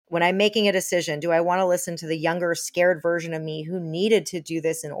when I'm making a decision, do I want to listen to the younger, scared version of me who needed to do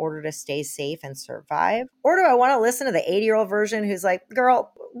this in order to stay safe and survive? Or do I want to listen to the 80-year-old version who's like,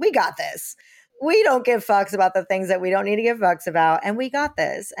 girl, we got this. We don't give fucks about the things that we don't need to give fucks about. And we got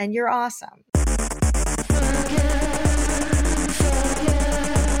this. And you're awesome.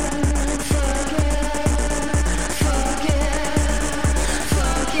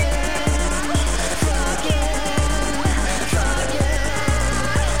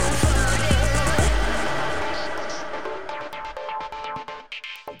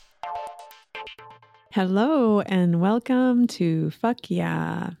 Hello and welcome to Fuck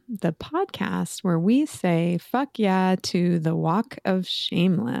Yeah, the podcast where we say fuck yeah to the walk of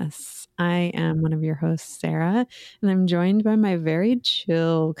shameless. I am one of your hosts, Sarah, and I'm joined by my very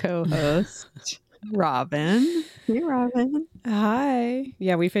chill co-host, Robin. Hey, Robin. Hi.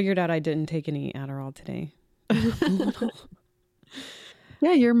 Yeah, we figured out I didn't take any Adderall today.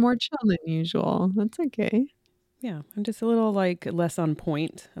 Yeah, you're more chill than usual. That's okay. Yeah, I'm just a little less on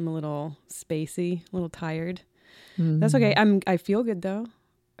point. I'm a little spacey, a little tired. That's okay. I feel good though.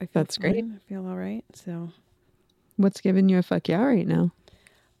 That's fine. great. I feel all right. So what's giving you a fuck yeah right now?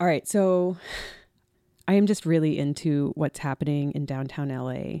 All right. So I am just really into what's happening in downtown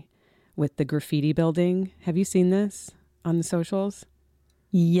LA with the graffiti building. Have you seen this on the socials?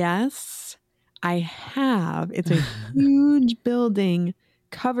 Yes, I have. It's a huge building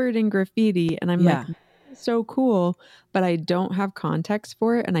covered in graffiti. And I'm like, so cool, but I don't have context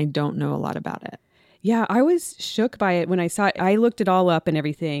for it and I don't know a lot about it. Yeah, I was shook by it when I saw it. I looked it all up and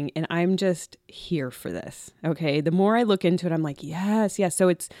everything, and I'm just here for this. Okay, the more I look into it, I'm like, yes. So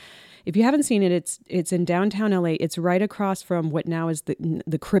if you haven't seen it, it's in downtown LA. It's right across from what now is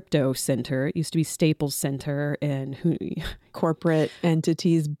the crypto center. It used to be Staples Center, and corporate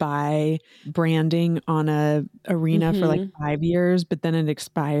entities buy branding on a arena for like 5 years, but then it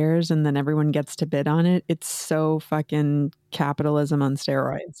expires and then everyone gets to bid on it. It's so fucking capitalism on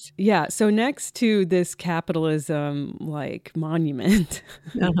steroids. Yeah. So next to this capitalism monument,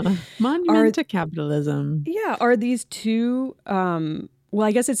 monument to capitalism. Yeah, are these two? Well,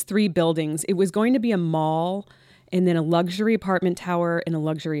 I guess it's three buildings. It was going to be a mall and then a luxury apartment tower and a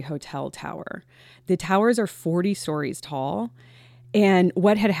luxury hotel tower. The towers are 40 stories tall. And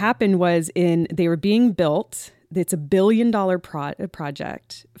what had happened was they were being built. It's $1 billion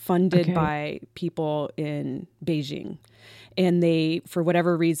project funded by people in Beijing. And they, for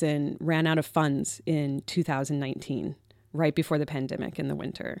whatever reason, ran out of funds in 2019, right before the pandemic in the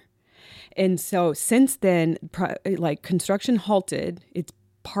winter. And so since then, construction halted. It's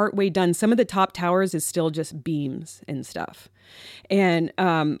partway done. Some of the top towers is still just beams and stuff. And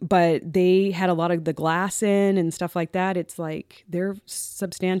but they had a lot of the glass in and stuff like that. It's like they're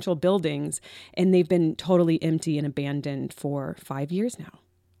substantial buildings and they've been totally empty and abandoned for 5 years now.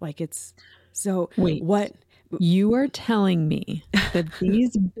 Wait, what? You are telling me that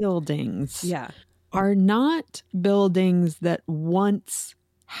these buildings are not buildings that once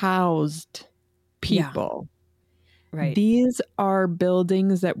housed people. Yeah. Right. These are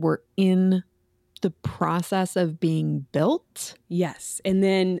buildings that were in the process of being built. Yes. And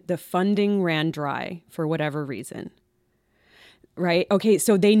then the funding ran dry for whatever reason. Right. Okay.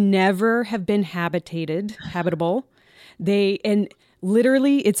 So they never have been habitable.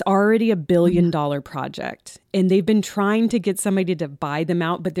 Literally, it's already $1 billion project. And they've been trying to get somebody to buy them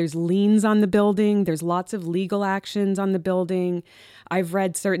out, but there's liens on the building. There's lots of legal actions on the building. I've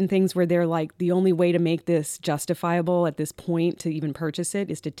read certain things where they're like, the only way to make this justifiable at this point to even purchase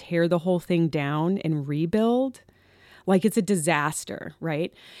it is to tear the whole thing down and rebuild. Like it's a disaster,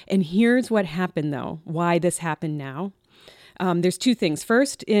 right? And here's what happened though, why this happened now. There's two things.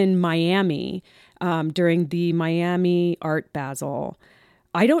 First, in Miami, during the Miami Art Basel,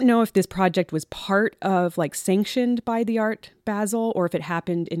 I don't know if this project was part of sanctioned by the Art Basel or if it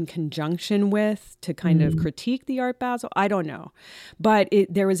happened in conjunction with to kind of critique the Art Basel. I don't know. But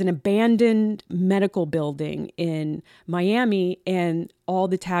there was an abandoned medical building in Miami and all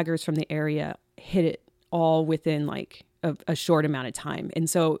the taggers from the area hit it all within a short amount of time. And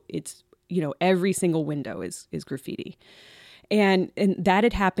so it's, every single window is graffiti. And that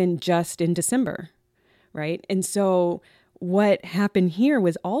had happened just in December, right? And so what happened here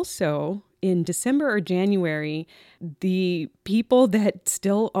was also in December or January, the people that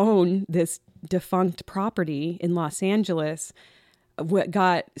still own this defunct property in Los Angeles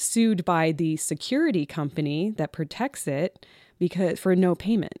got sued by the security company that protects it for no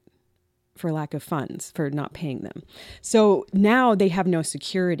payment, for lack of funds, for not paying them. So now they have no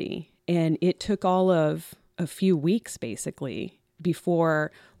security. And it took all of a few weeks, basically,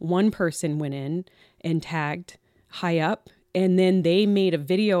 before one person went in and tagged high up And then they made a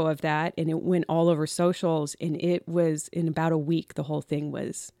video of that and it went all over socials, and it was in about a week, the whole thing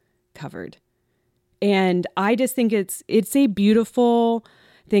was covered. And I just think it's a beautiful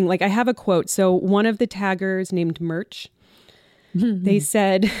thing. Like, I have a quote. So one of the taggers named Merch, they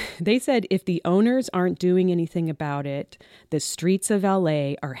said, if the owners aren't doing anything about it, the streets of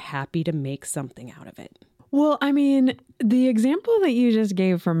LA are happy to make something out of it. Well, I mean, the example that you just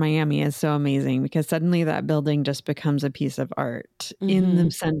gave from Miami is so amazing because suddenly that building just becomes a piece of art in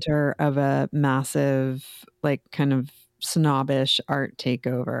the center of a massive, like, kind of snobbish art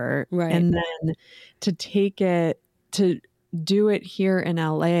takeover. Right. And then to take it, to do it here in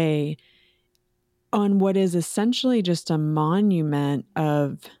LA on what is essentially just a monument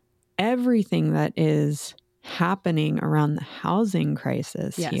of everything that is happening around the housing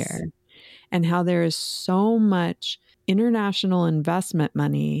crisis here, and how there is so much international investment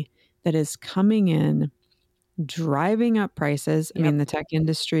money that is coming in, driving up prices. I mean, the tech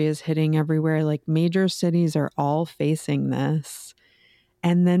industry is hitting everywhere. Like, major cities are all facing this.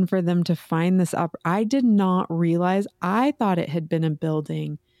 And then for them to find this up, I did not realize, I thought it had been a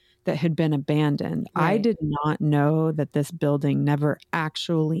building that had been abandoned. I did not know that this building never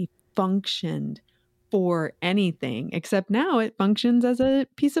actually functioned for anything, except now it functions as a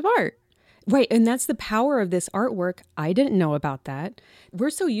piece of art. Right. And that's the power of this artwork. I didn't know about that. We're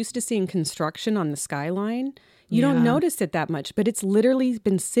so used to seeing construction on the skyline. You don't notice it that much, but it's literally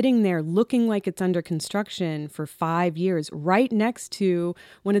been sitting there looking like it's under construction for 5 years, right next to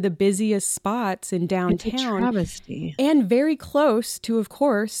one of the busiest spots in downtown. It's a travesty. And very close to, of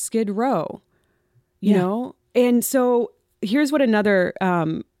course, Skid Row, you know? And so here's what another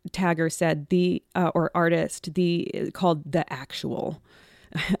tagger said, or artist, called The Actual.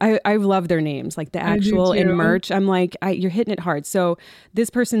 I love their names, like The Actual and Merch. I'm like, you're hitting it hard. So this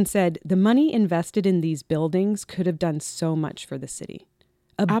person said, the money invested in these buildings could have done so much for the city.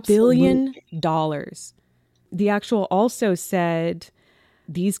 $1 billion. The Actual also said,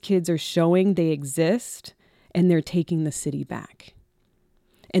 these kids are showing they exist and they're taking the city back.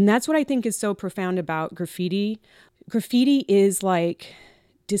 And that's what I think is so profound about graffiti. Graffiti is like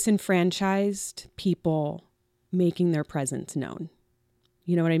disenfranchised people making their presence known.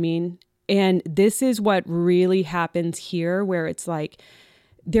 You know what I mean? And this is what really happens here, where it's like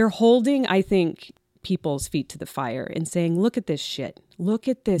they're holding, I think, people's feet to the fire and saying, look at this shit. Look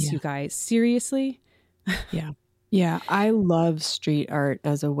at this, you guys. Seriously? Yeah. I love street art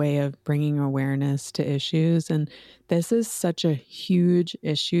as a way of bringing awareness to issues. And this is such a huge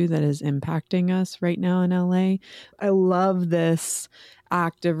issue that is impacting us right now in LA. I love this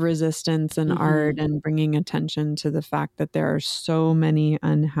act of resistance and art and bringing attention to the fact that there are so many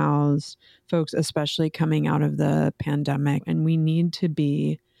unhoused folks, especially coming out of the pandemic. And we need to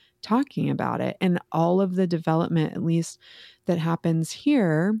be talking about it. And all of the development, at least that happens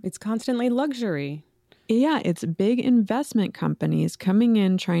here, it's constantly luxury. Yeah, it's big investment companies coming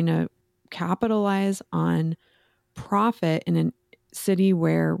in, trying to capitalize on profit in a city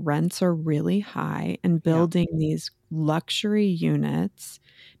where rents are really high and building these luxury units.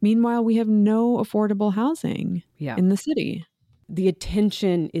 Meanwhile, we have no affordable housing in the city. The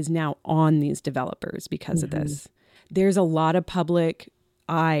attention is now on these developers because of this. There's a lot of public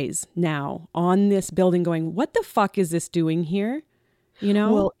eyes now on this building going, what the fuck is this doing here? You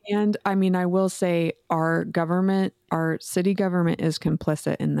know? Well, and I mean, I will say our government, our city government is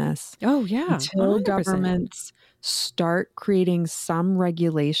complicit in this. Oh, yeah. Until 100%. governments start creating some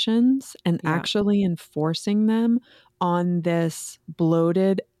regulations and actually enforcing them on this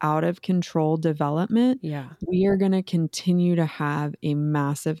bloated, out of control development, we are going to continue to have a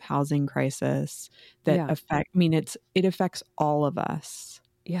massive housing crisis that it affects all of us.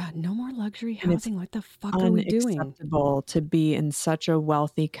 Yeah, no more luxury housing. What the fuck are we doing? It's unacceptable to be in such a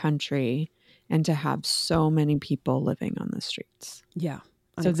wealthy country and to have so many people living on the streets. Yeah.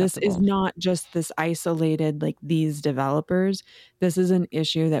 So this is not just this isolated, like these developers. This is an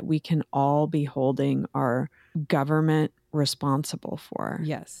issue that we can all be holding our government responsible for.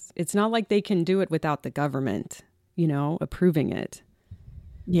 Yes. It's not like they can do it without the government, approving it.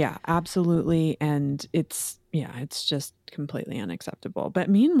 Yeah, absolutely. And it's just completely unacceptable. But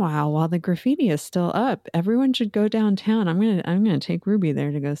meanwhile, while the graffiti is still up, everyone should go downtown. I'm gonna take Ruby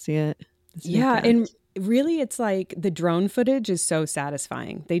there to go see it. And really, it's like the drone footage is so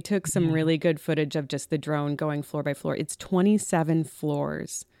satisfying. They took some really good footage of just the drone going floor by floor. It's 27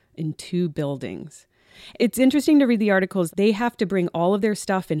 floors in 2 buildings. It's interesting to read the articles. They have to bring all of their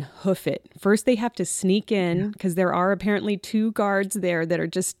stuff and hoof it. First, they have to sneak in because there are apparently 2 guards there that are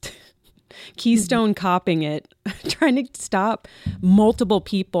just Keystone copping it, trying to stop multiple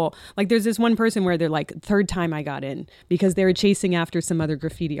people. Like there's this one person where they're like, third time I got in because they were chasing after some other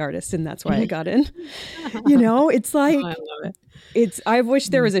graffiti artist and that's why I got in. It's like, I love it. I wish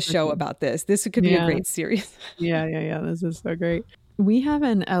there was a show about this. This could be a great series. Yeah. This is so great. We have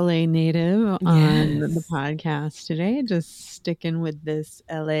an LA native on the podcast today, just sticking with this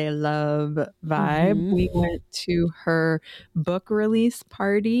LA love vibe. We went to her book release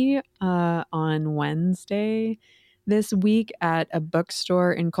party on Wednesday this week at a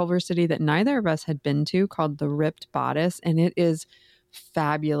bookstore in Culver City that neither of us had been to, called The Ripped Bodice, and it is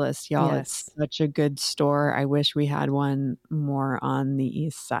fabulous, y'all. It's such a good store. I wish we had one more on the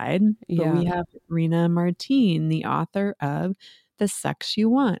east side. But we have Rena Martine, the author of The Sex You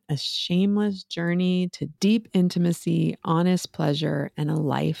Want, a shameless journey to deep intimacy, honest pleasure, and a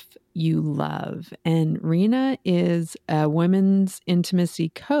life you love. And Rena is a women's intimacy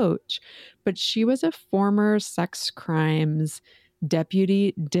coach, but she was a former sex crimes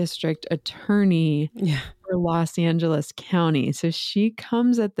deputy district attorney for Los Angeles County. So she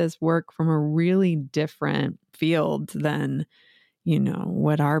comes at this work from a really different field than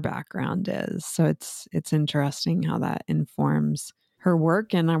what our background is. So it's interesting how that informs her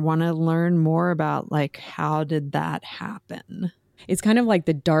work. And I want to learn more about how did that happen? It's kind of like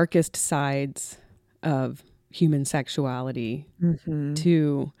the darkest sides of human sexuality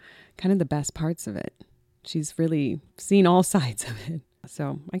to kind of the best parts of it. She's really seen all sides of it.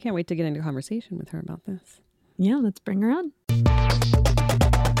 So I can't wait to get into a conversation with her about this. Yeah, let's bring her on.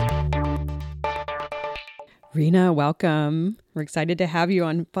 Rena, welcome. We're excited to have you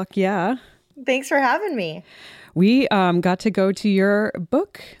on Fuck Yeah. Thanks for having me. We got to go to your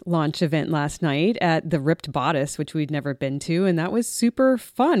book launch event last night at the Ripped Bodice, which we'd never been to. And that was super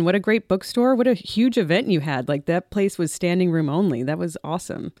fun. What a great bookstore. What a huge event you had. That place was standing room only. That was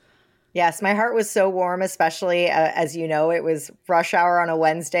awesome. Yes, my heart was so warm, especially as you know, it was rush hour on a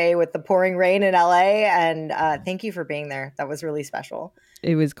Wednesday with the pouring rain in LA. And thank you for being there. That was really special.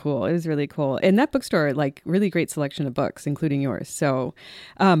 It was cool. It was really cool. And that bookstore, really great selection of books, including yours. So,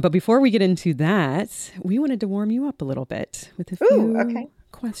 but before we get into that, we wanted to warm you up a little bit with a few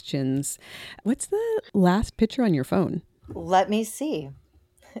questions. What's the last picture on your phone? Let me see.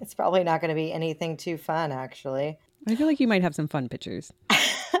 It's probably not going to be anything too fun, actually. I feel like you might have some fun pictures.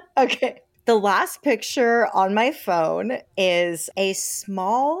 Okay. The last picture on my phone is a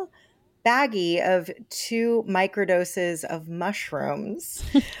small baggie of 2 microdoses of mushrooms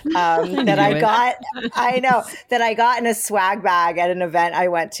that I got in a swag bag at an event I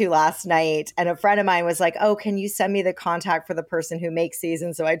went to last night. And a friend of mine was like, oh, can you send me the contact for the person who makes these?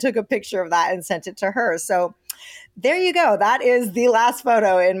 And so I took a picture of that and sent it to her. So there you go. That is the last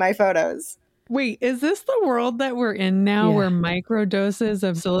photo in my photos. Wait, is this the world that we're in now where microdoses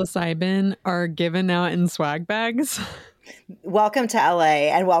of psilocybin are given out in swag bags? Welcome to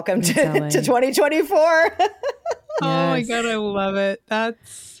LA and welcome to 2024. Oh my God, I love it.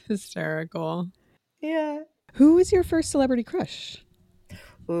 That's hysterical. Yeah. Who was your first celebrity crush?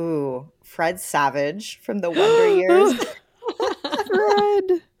 Ooh, Fred Savage from the Wonder Years.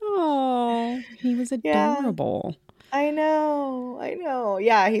 Fred. Oh, he was adorable. I know.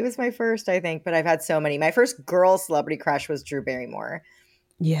 Yeah, he was my first, I think, but I've had so many. My first girl celebrity crush was Drew Barrymore.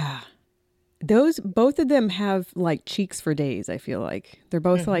 Yeah. Both of them have cheeks for days, I feel like. They're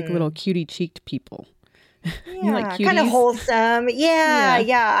both little cutie cheeked people. Yeah, kind of wholesome.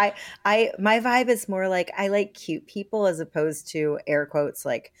 Yeah. My vibe is more I like cute people as opposed to air quotes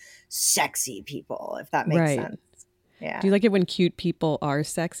sexy people, if that makes sense. Yeah. Do you like it when cute people are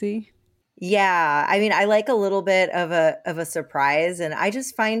sexy? Yeah. I mean, I like a little bit of a surprise, and I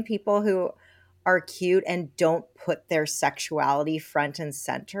just find people who are cute and don't put their sexuality front and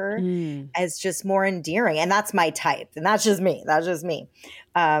center as just more endearing. And that's my type. And that's just me.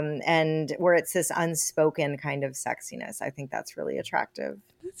 And where it's this unspoken kind of sexiness, I think that's really attractive.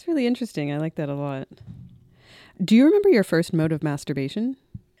 That's really interesting. I like that a lot. Do you remember your first mode of masturbation?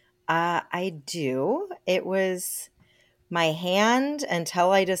 I do. It was my hand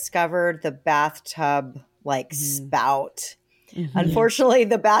until I discovered the bathtub spout. Mm-hmm. Unfortunately,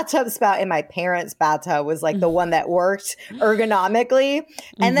 the bathtub spout in my parents' bathtub was the one that worked ergonomically.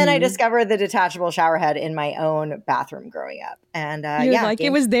 And then I discovered the detachable shower head in my own bathroom growing up. And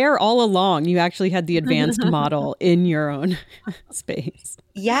it was there all along. You actually had the advanced model in your own space.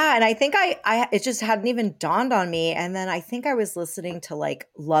 Yeah. And I think it just hadn't even dawned on me. And then I think I was listening to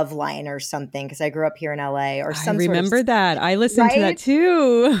Loveline or something because I grew up here in LA or some I remember that. I listened to that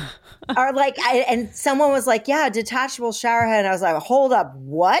too. Or and someone was like, yeah, detachable shower head. And I was like, hold up,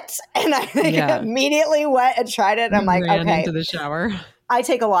 what? And I immediately went and tried it. And I'm like, ran okay. into the shower. I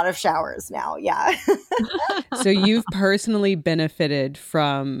take a lot of showers now. Yeah. So you've personally benefited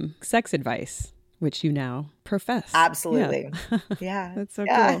from sex advice, which you now profess. Yeah. Absolutely. Yeah. That's so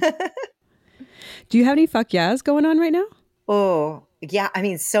Yeah. cool. Do you have any fuck yeahs going on right now? Oh, yeah. I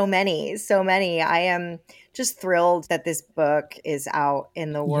mean, so many, so many. I am just thrilled that this book is out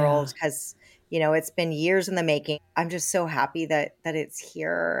in the Yeah. world because, it's been years in the making. I'm just so happy that it's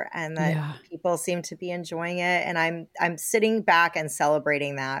here and that Yeah. people seem to be enjoying it. And I'm sitting back and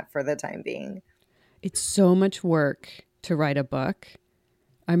celebrating that for the time being. It's so much work to write a book.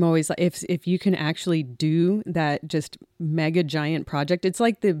 I'm always like, if you can actually do that just mega giant project, it's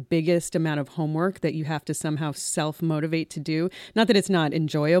like the biggest amount of homework that you have to somehow self-motivate to do. Not that it's not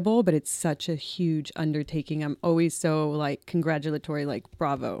enjoyable, but it's such a huge undertaking. I'm always so like congratulatory, like,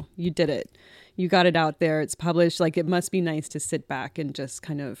 bravo, you did it. You got it out there. It's published. Like, it must be nice to sit back and just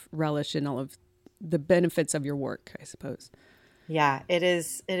kind of relish in all of the benefits of your work, I suppose. Yeah, it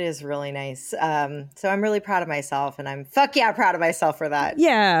is. It is really nice. So I'm really proud of myself and I'm fuck yeah proud of myself for that.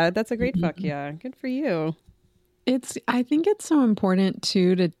 Yeah, that's a great fuck yeah. Good for you. I think it's so important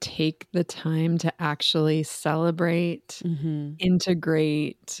too to take the time to actually celebrate,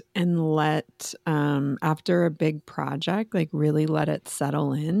 integrate, and let, after a big project, like really let it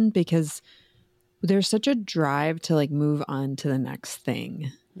settle in, because there's such a drive to like move on to the next thing.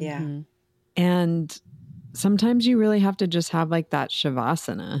 Yeah. And sometimes you really have to just have like that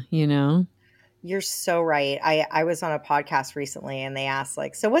shavasana, you know? You're so right. I was on a podcast recently and they asked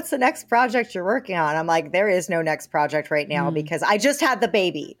like, so what's the next project you're working on? I'm like, there is no next project right now because I just had the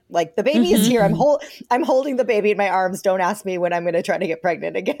baby. Like the baby is here. I'm holding the baby in my arms. Don't ask me when I'm going to try to get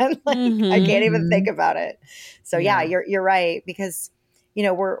pregnant again. Like I can't even think about it. So yeah, you're right because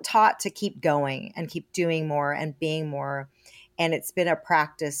we're taught to keep going and keep doing more and being more. And it's been a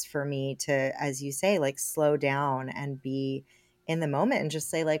practice for me to, as you say, like slow down and be in the moment and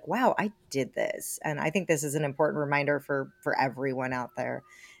just say like, wow, I did this. And I think this is an important reminder for everyone out there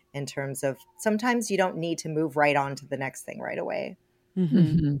in terms of sometimes you don't need to move right on to the next thing right away.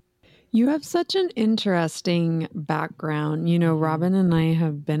 You have such an interesting background. Robin and I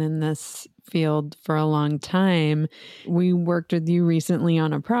have been in this field for a long time. We worked with you recently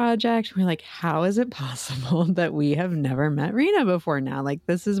on a project. We're like, how is it possible that we have never met Rena before now? Like,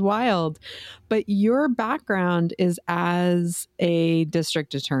 this is wild. But your background is as a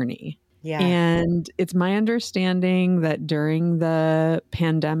district attorney. Yeah. And it's my understanding that during the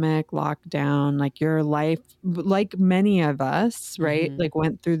pandemic lockdown, like your life, like many of us, right, like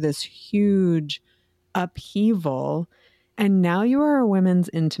went through this huge upheaval. And now you are a women's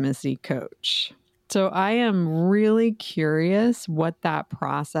intimacy coach. So I am really curious what that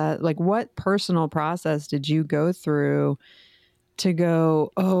process, like what personal process did you go through to go,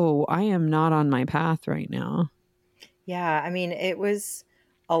 oh, I am not on my path right now? Yeah. I mean, it was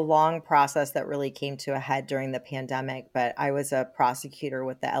a long process that really came to a head during the pandemic, but I was a prosecutor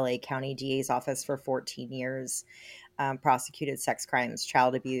with the LA County DA's office for 14 years, prosecuted sex crimes,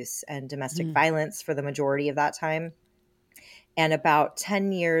 child abuse, and domestic violence for the majority of that time. And about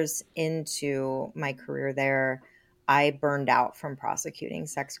 10 years into my career there, I burned out from prosecuting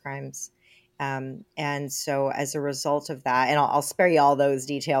sex crimes. And so, as a result of that, and I'll spare you all those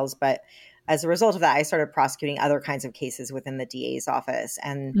details, but as a result of that, I started prosecuting other kinds of cases within the DA's office.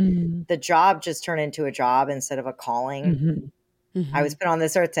 And the job just turned into a job instead of a calling. I was put on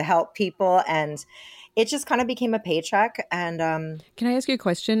this earth to help people, and it just kind of became a paycheck. And Can I ask you a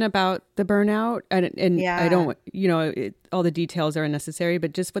question about the burnout? And I don't, all the details are unnecessary,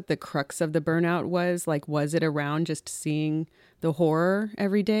 but just what the crux of the burnout was. Like, was it around just seeing the horror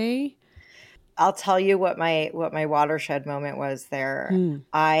every day? I'll tell you what my watershed moment was there.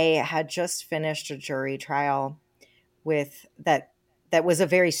 I had just finished a jury trial with that was a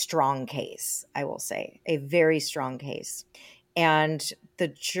very strong case, I will say, a very strong case. And the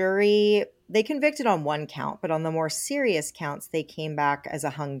jury, they convicted on one count, but on the more serious counts, they came back as a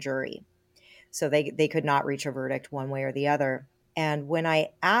hung jury. So they could not reach a verdict one way or the other. And when I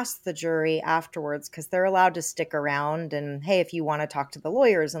asked the jury afterwards, because they're allowed to stick around and, hey, if you want to talk to the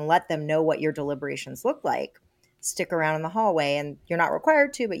lawyers and let them know what your deliberations look like, stick around in the hallway. And you're not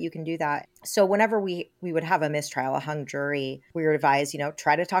required to, but you can do that. So whenever we would have a mistrial, a hung jury, we were advised,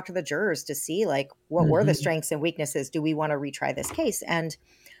 try to talk to the jurors to see like what were the strengths and weaknesses. Do we want to retry this case? And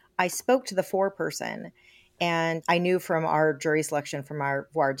I spoke to the foreperson, and I knew from our jury selection from our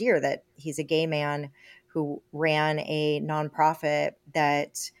voir dire that he's a gay man who ran a nonprofit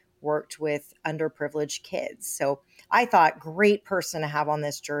that worked with underprivileged kids. So I thought, great person to have on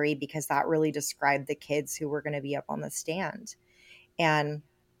this jury because that really described the kids who were going to be up on the stand. And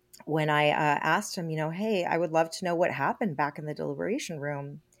when I asked him, hey, I would love to know what happened back in the deliberation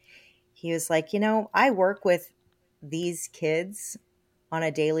room. He was like, I work with these kids on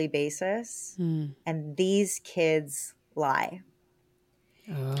a daily basis, Mm. and these kids lie.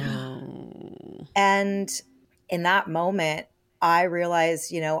 Oh. And in that moment, I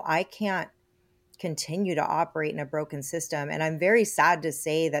realized, I can't continue to operate in a broken system. And I'm very sad to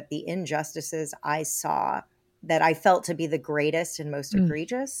say that the injustices I saw that I felt to be the greatest and most Mm.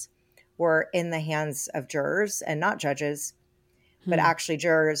 egregious were in the hands of jurors and not judges, but Hmm. actually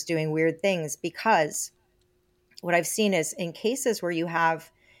jurors doing weird things. Because what I've seen is in cases where you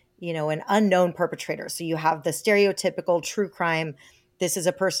have, an unknown perpetrator. So you have the stereotypical true crime. This is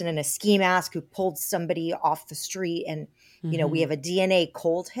a person in a ski mask who pulled somebody off the street, and we Mm-hmm. have a DNA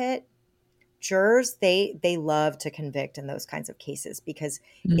cold hit. Jurors, they love to convict in those kinds of cases because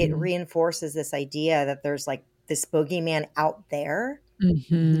it Mm. reinforces this idea that there's like this boogeyman out there.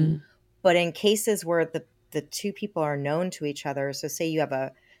 Mm-hmm. Mhm. But in cases where the two people are known to each other, so say you have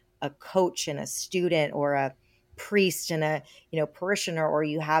a coach and a student, or a priest and a parishioner, or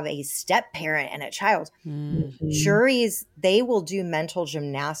you have a step parent and a child, Mm. Mhm. juries, they will do mental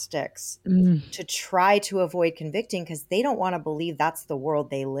gymnastics Mm. to try to avoid convicting because they don't want to believe that's the world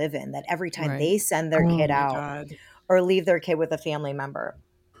they live in, that every time Right. they send their Oh kid my out God. or leave their kid with a family member.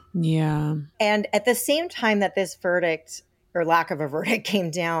 Yeah. And at the same time that this verdict, or lack of a verdict, came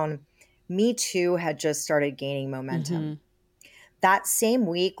down, Me Too had just started gaining Mm-hmm. momentum. That same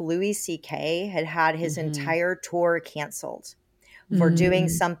week, Louis C.K. had had his Mm-hmm. entire tour canceled for doing Mm.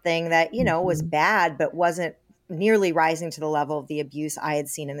 something that, was Mhm. bad, but wasn't nearly rising to the level of the abuse I had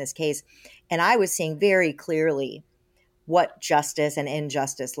seen in this case. And I was seeing very clearly what justice and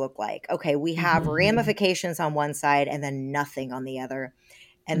injustice look like. Okay, we have Mm-hmm. Mhm. ramifications on one side and then nothing on the other.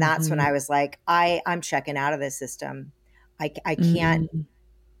 And that's when I Mhm. was like, I'm checking out of this system. I can't, Mm.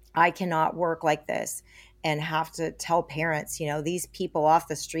 I cannot work like this and have to tell parents, these people off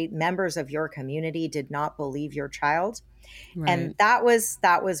the street, members of your community, did not believe your child. And Right. that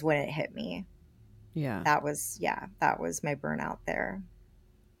was when it hit me. Yeah. That was my burnout there.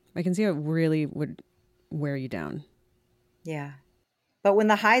 I can see it really would wear you down. Yeah. But when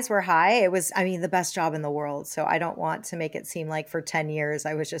the highs were high, it was, the best job in the world. So I don't want to make it seem like for 10 years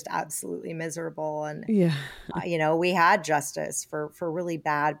I was just absolutely miserable. And Yeah. we had justice for really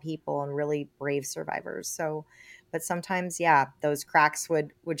bad people and really brave survivors. So, but sometimes, yeah, those cracks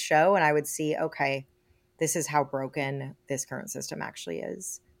would show, and I would see, okay, this is how broken this current system actually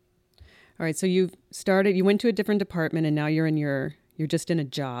is. All right. So you went to a different department and now you're just in a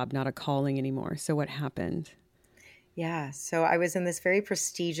job, not a calling anymore. So what happened? Yeah. So I was in this very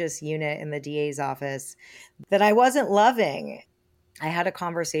prestigious unit in the DA's office that I wasn't loving. I had a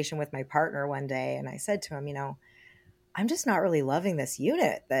conversation with my partner one day, and I said to him, I'm just not really loving this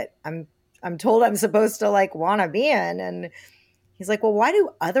unit that I'm told I'm supposed to like want to be in. And he's like, "Well, why do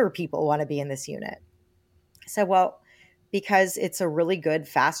other people want to be in this unit?" I said, "Well, because it's a really good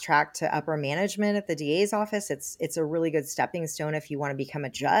fast track to upper management at the DA's office. It's a really good stepping stone if you want to become a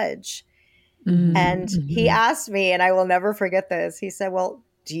judge." Mm-hmm. And he Mhm. asked me, and I will never forget this. He said, "Well,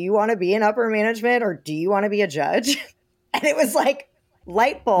 do you want to be in upper management or do you want to be a judge?" And it was like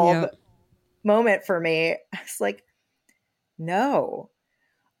light bulb Yep. moment for me. I was like, "No.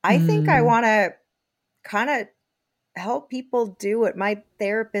 I think I Mm. want to kind of help people do what my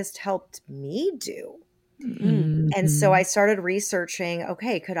therapist helped me do." Mm. And so I Mhm. started researching,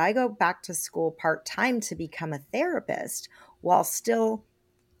 okay, could I go back to school part-time to become a therapist while still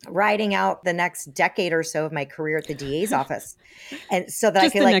riding out the next decade or so of my career at the DA's office? And so that I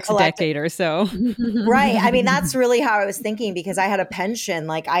Just could the like next collect. decade or so. Right. That's really how I was thinking because I had a pension.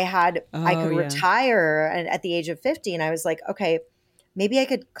 Like I Oh, could yeah. retire at the age of 50. And I was like, okay, maybe I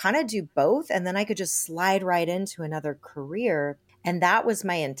could kind of do both. And then I could just slide right into another career. And that was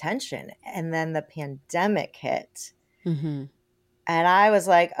my intention. And then the pandemic hit. Mm-hmm. And I was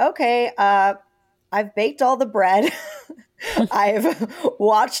like, okay, I've baked all the bread. I've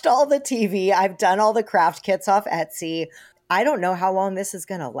watched all the TV. I've done all the craft kits off Etsy. I don't know how long this is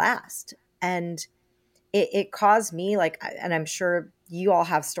going to last. And it caused me and I'm sure you all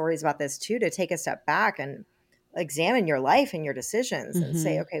have stories about this too, to take a step back and examine your life and your decisions and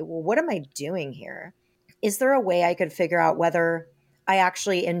say, Mm-hmm. okay, well, what am I doing here? Is there a way I could figure out whether I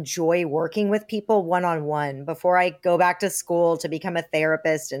actually enjoy working with people one on one before I go back to school to become a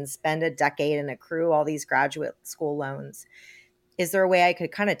therapist and spend a decade and accrue all these graduate school loans? Is there a way I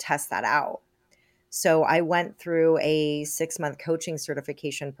could kind of test that out? So I went through a 6-month coaching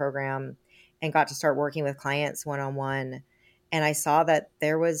certification program and got to start working with clients one on one. And I saw that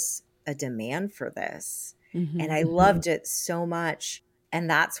there was a demand for this. And Mm-hmm. I Mhm. loved it so much. And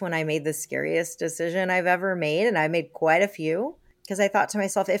that's when I made the scariest decision I've ever made. And I made quite a few because I thought to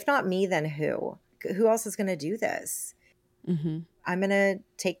myself, if not me, then who? Who else is going to do this? Mm-hmm. I'm going to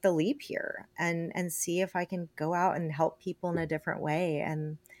take the leap here and see if I can go out and help people in a different way.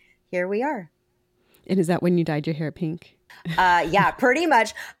 And here we are. And is that when you dyed your hair pink? Yeah, pretty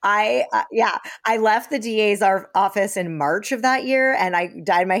much. I left the DA's office in March of that year, and I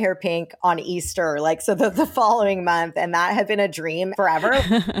dyed my hair pink on Easter, like so the following month, and that had been a dream forever.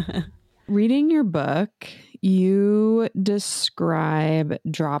 Reading your book, you describe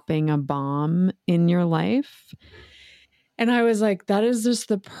dropping a bomb in your life. And I was like, that is just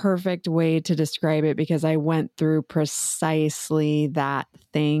the perfect way to describe it, because I went through precisely that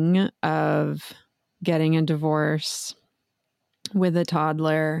thing of getting a divorce with a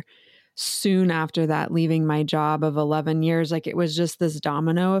toddler. Soon after that, leaving my job of 11 years, like it was just this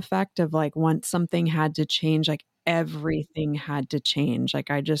domino effect of like, once something had to change, like everything had to change.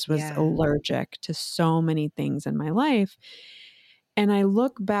 Like I just was Yeah. allergic to so many things in my life. And I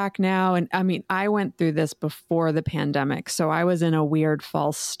look back now, and I mean, I went through this before the pandemic. So I was in a weird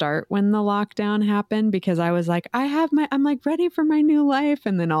false start when the lockdown happened, because I was like, I'm like ready for my new life.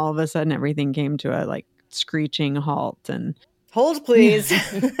 And then all of a sudden everything came to a like screeching halt. And Hold, please.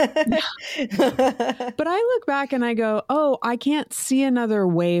 but I look back and I go, oh, I can't see another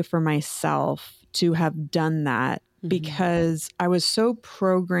way for myself to have done that, because I was so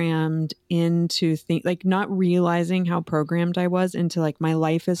programmed into like not realizing how programmed I was into like my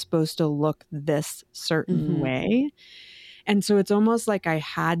life is supposed to look this certain way. And so it's almost like I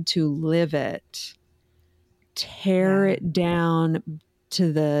had to live it, tear it down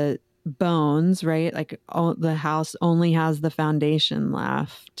to the bones, right? Like the house only has the foundation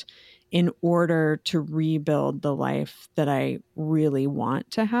left in order to rebuild the life that I really want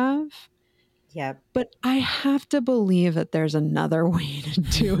to have. Yep. But I have to believe that there's another way to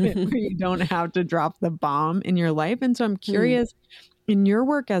do it where you don't have to drop the bomb in your life. And so I'm curious, in your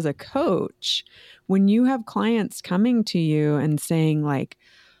work as a coach, when you have clients coming to you and saying like,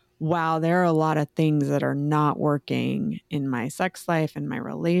 wow, there are a lot of things that are not working in my sex life and my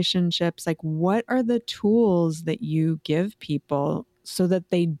relationships. Like, what are the tools that you give people so that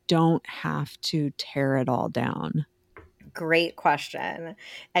they don't have to tear it all down? Great question.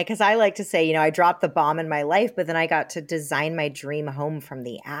 Because I like to say, I dropped the bomb in my life, but then I got to design my dream home from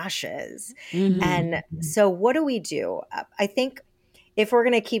the ashes. And so, what do we do? I think if we're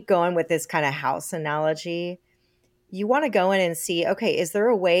going to keep going with this kind of house analogy, you want to go in and see, okay, is there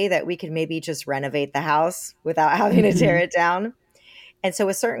a way that we could maybe just renovate the house without having to tear it down? And so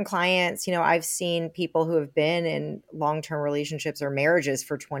with certain clients, I've seen people who have been in long-term relationships or marriages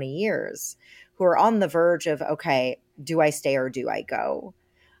for 20 years who are on the verge of, okay, do I stay or do I go?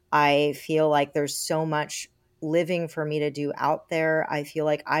 I feel like there's so much living for me to do out there. I feel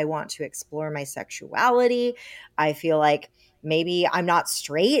like I want to explore my sexuality. I feel like maybe I'm not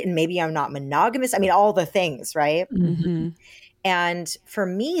straight and maybe I'm not monogamous. I mean, all the things, right? And for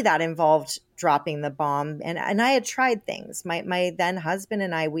me, that involved dropping the bomb. And I had tried things. My then husband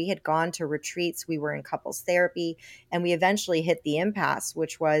and I, we had gone to retreats. We were in couples therapy, and we eventually hit the impasse,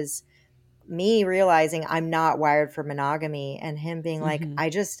 which was me realizing I'm not wired for monogamy, and him being like,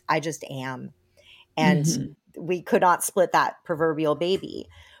 I just am. And we could not split that proverbial baby.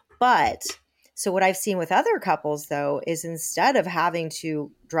 But so what I've seen with other couples, though, is instead of having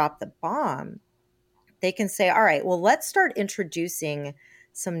to drop the bomb, they can say, all right, well, let's start introducing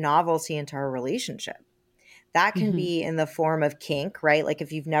some novelty into our relationship. That can be in the form of kink, right? Like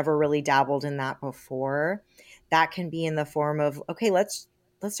if you've never really dabbled in that before, that can be in the form of, okay, let's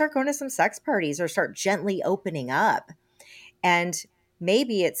start going to some sex parties or start gently opening up. And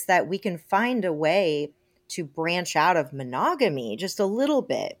maybe it's that we can find a way to branch out of monogamy just a little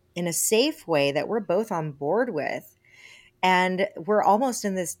bit in a safe way that we're both on board with. And we're almost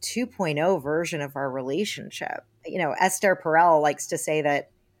in this 2.0 version of our relationship. Esther Perel likes to say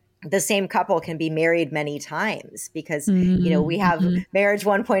that the same couple can be married many times because, we have marriage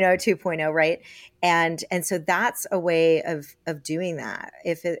 1.0, 2.0, right? And so that's a way of doing that.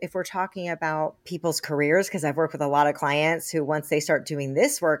 If we're talking about people's careers, because I've worked with a lot of clients who once they start doing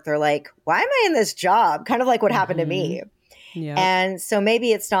this work, they're like, why am I in this job? Kind of like what happened to me. Yep. And so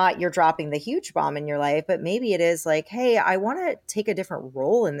maybe it's not you're dropping the huge bomb in your life, but maybe it is like, hey, I want to take a different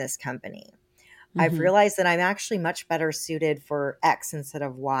role in this company. I've realized that I'm actually much better suited for X instead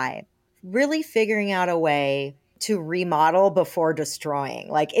of Y. Really figuring out a way to remodel before destroying.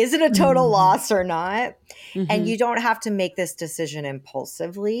 Like, is it a total loss or not? And you don't have to make this decision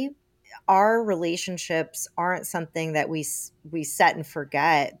impulsively. Our relationships aren't something that we set and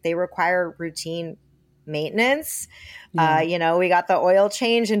forget. They require routine maintenance. Yeah. We got the oil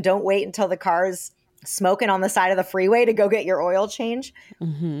change, and don't wait until the car's smoking on the side of the freeway to go get your oil change.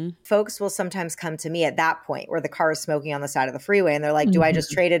 Mm-hmm. Folks will sometimes come to me at that point where the car is smoking on the side of the freeway, and they're like, do I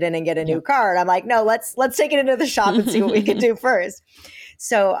just trade it in and get a new car? And I'm like, no, let's take it into the shop and see what we can do first.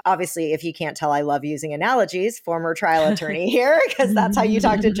 So obviously, if you can't tell, I love using analogies, former trial attorney here, because that's how you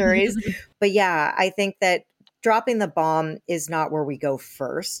talk to juries. But yeah, I think that dropping the bomb is not where we go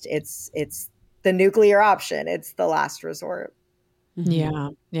first. It's the nuclear option. It's the last resort. Yeah,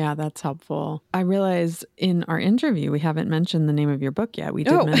 that's helpful. I realize in our interview, we haven't mentioned the name of your book yet. We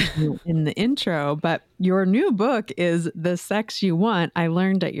did mention it in the intro, but your new book is The Sex You Want. I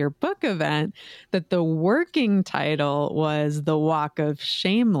learned at your book event that the working title was The Walk of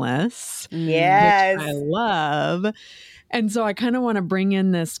Shameless, Yes. which I love. And so I kind of want to bring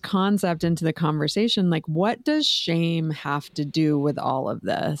in this concept into the conversation. Like, what does shame have to do with all of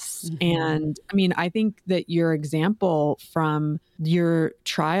this? And I mean, I think that your example from your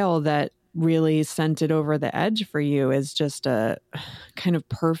trial that really sent it over the edge for you is just a kind of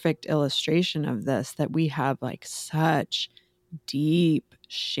perfect illustration of this, that we have like such deep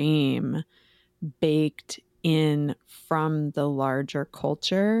shame baked in from the larger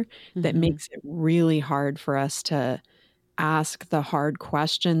culture that makes it really hard for us to ask the hard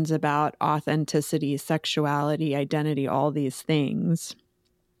questions about authenticity, sexuality, identity, all these things.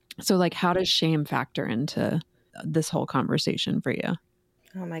 So, like, how does shame factor into this whole conversation for you?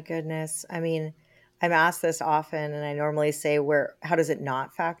 Oh my goodness. I mean, I'm asked this often, and I normally say, how does it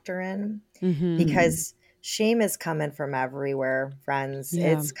not factor in? Because shame is coming from everywhere, friends.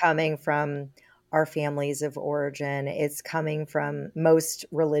 Yeah. It's coming from our families of origin. It's coming from most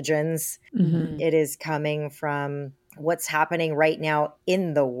religions. It is coming from what's happening right now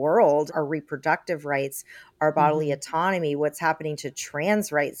in the world, our reproductive rights, our bodily autonomy, what's happening to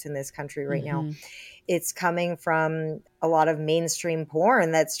trans rights in this country right now. It's coming from a lot of mainstream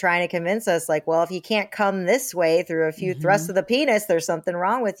porn that's trying to convince us, like, well, if you can't come this way through a few thrusts of the penis, there's something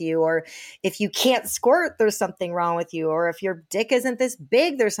wrong with you. Or if you can't squirt, there's something wrong with you. Or if your dick isn't this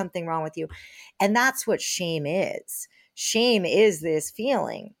big, there's something wrong with you. And that's what shame is. Shame is this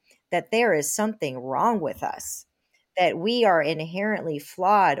feeling that there is something wrong with us, that we are inherently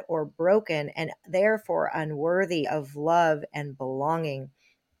flawed or broken and therefore unworthy of love and belonging.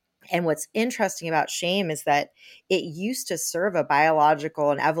 And what's interesting about shame is that it used to serve a biological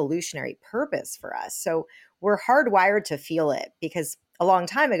and evolutionary purpose for us. So we're hardwired to feel it, because a long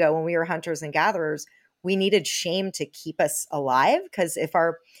time ago, when we were hunters and gatherers, we needed shame to keep us alive, because if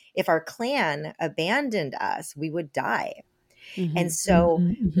our clan abandoned us, we would die. And so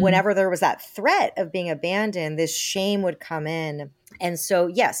whenever there was that threat of being abandoned, this shame would come in. And so,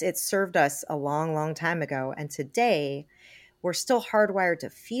 yes, it served us a long, long time ago. And today, we're still hardwired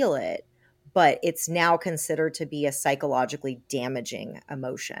to feel it, but it's now considered to be a psychologically damaging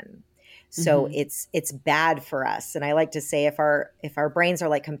emotion. So it's bad for us. And I like to say, if our brains are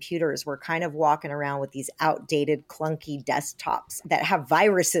like computers, we're kind of walking around with these outdated, clunky desktops that have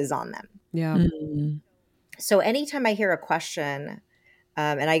viruses on them. Yeah. So anytime I hear a question,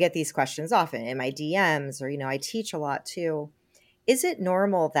 and I get these questions often in my DMs, or, I teach a lot too. Is it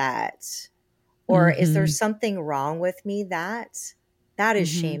normal that, or is there something wrong with me that is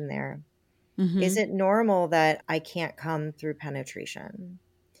shame there? Is it normal that I can't come through penetration?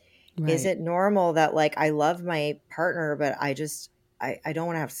 Is it normal that, like, I love my partner, but I don't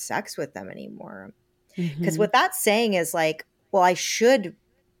want to have sex with them anymore? Because what that's saying is, like, well, I should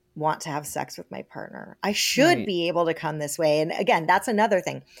want to have sex with my partner. I should be able to come this way. And again, that's another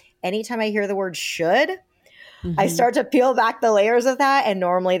thing. Anytime I hear the word should, I start to peel back the layers of that. And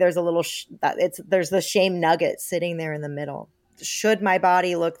normally there's a little, there's the shame nugget sitting there in the middle. Should my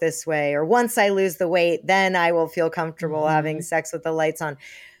body look this way? Or once I lose the weight, then I will feel comfortable having sex with the lights on.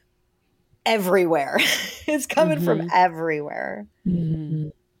 Everywhere. It's coming from everywhere.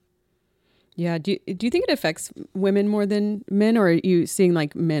 Yeah. Do you think it affects women more than men, or are you seeing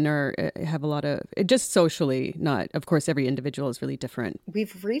like men have a lot of, just socially, not, of course, every individual is really different.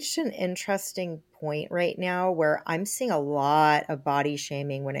 We've reached an interesting point right now where I'm seeing a lot of body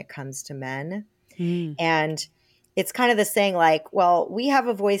shaming when it comes to men. And it's kind of the saying, like, well, we have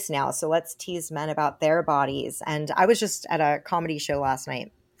a voice now, so let's tease men about their bodies. And I was just at a comedy show last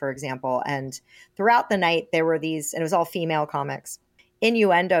night, for example, and throughout the night there were these, and it was all female comics,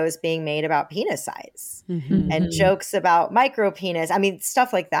 innuendos being made about penis size and jokes about micro penis. I mean,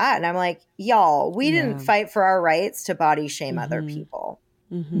 stuff like that. And I'm like, y'all, we didn't fight for our rights to body shame other people.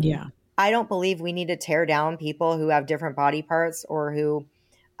 Yeah. I don't believe we need to tear down people who have different body parts, or who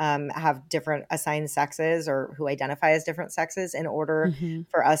have different assigned sexes, or who identify as different sexes, in order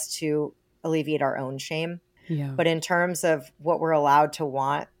for us to alleviate our own shame. Yeah. But in terms of what we're allowed to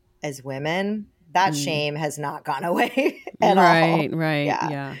want as women, that Mm. shame has not gone away at all. Right, right. Yeah.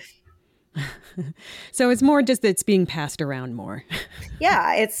 Yeah. So it's more just that it's being passed around more.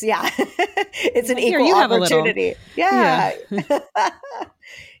 Yeah. It's an Like, here, equal you have a little. opportunity. Yeah. Yeah.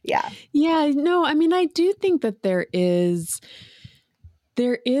 Yeah. Yeah, no, I mean, I do think that there is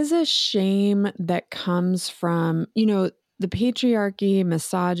a shame that comes from, the patriarchy,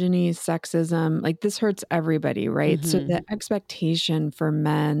 misogyny, sexism, like this hurts everybody, right? So Mm-hmm. the expectation for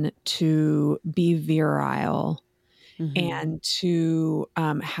men to be virile Mm-hmm. and to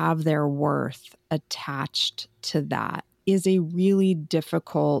have their worth attached to that is a really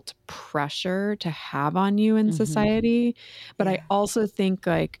difficult pressure to have on you in Mm-hmm. society. But I Yeah. also think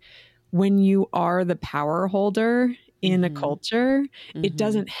like when you are the power holder in a Mm-hmm. culture, it Mm-hmm.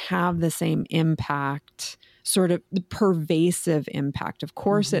 doesn't have the same impact, sort of the pervasive impact. Of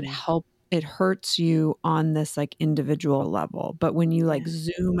course, Mm-hmm. it hurts you on this like individual level, but when you like Yeah.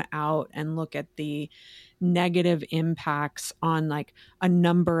 zoom out and look at the negative impacts on like a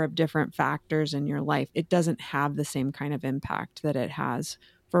number of different factors in your life, it doesn't have the same kind of impact that it has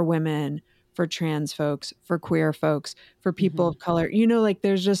for women, for trans folks, for queer folks, for people Mm-hmm. of color. Like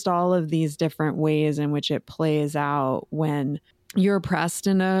there's just all of these different ways in which it plays out when you're oppressed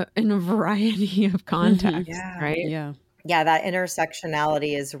in a variety of Mm-hmm. contexts, Yeah. right? Yeah. Yeah, that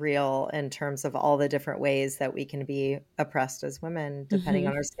intersectionality is real in terms of all the different ways that we can be oppressed as women, depending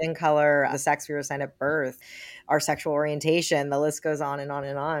Mm-hmm. on our skin color, the sex we were assigned at birth, our sexual orientation. The list goes on and on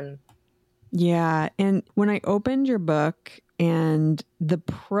and on. Yeah. And when I opened your book and the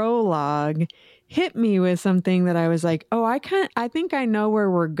prologue hit me with something that I was like, oh, I think I know where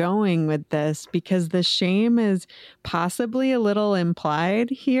we're going with this because the shame is possibly a little implied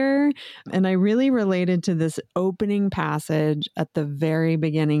here. And I really related to this opening passage at the very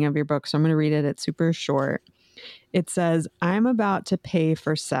beginning of your book. So I'm going to read it. It's super short. It says, I'm about to pay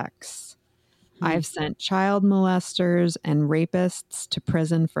for sex. I've sent child molesters and rapists to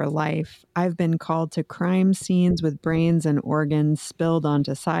prison for life. I've been called to crime scenes with brains and organs spilled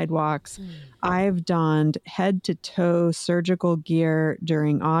onto sidewalks. I've donned head to toe surgical gear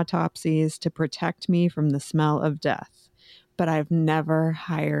during autopsies to protect me from the smell of death. But I've never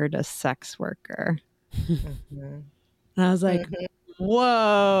hired a sex worker. Mhm. And I was like, Mhm.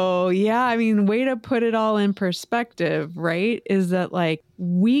 whoa. Yeah. I mean, way to put it all in perspective, right? Is that like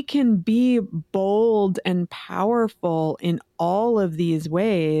we can be bold and powerful in all of these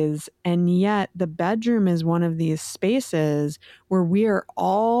ways. And yet the bedroom is one of these spaces where we are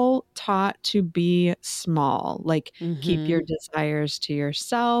all taught to be small, like keep Mm-hmm. your desires to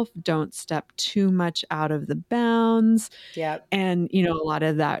yourself, don't step too much out of the bounds. Yep. And, a lot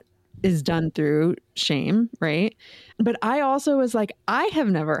of that is done through shame, right? But I also was like, I have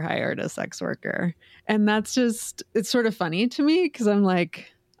never hired a sex worker. And it's sort of funny to me because I'm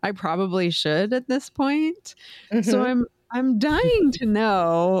like, I probably should at this point. So Mhm. I'm dying to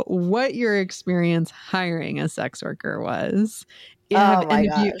know what your experience hiring a sex worker was. Oh my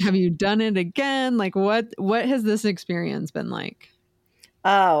gosh. Have you done it again? Like what has this experience been like?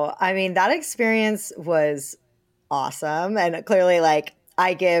 Oh, I mean, that experience was awesome. And clearly, like,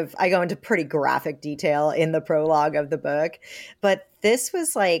 I go into pretty graphic detail in the prologue of the book. But this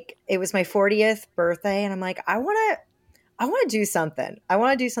was like, it was my 40th birthday. And I'm like, I want to do something. I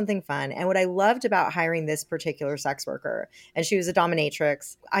want to do something fun. And what I loved about hiring this particular sex worker, and she was a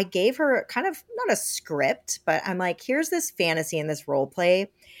dominatrix, I gave her kind of not a script, but I'm like, here's this fantasy and this role play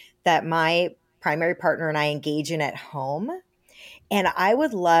that my primary partner and I engage in at home. And I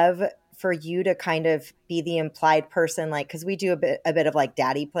would love for you to kind of be the implied person, like, because we do a bit of like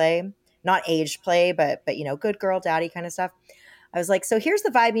daddy play, not age play, but good girl daddy kind of stuff. I was like, so here's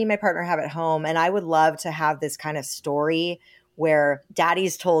the vibe me and my partner have at home. And I would love to have this kind of story where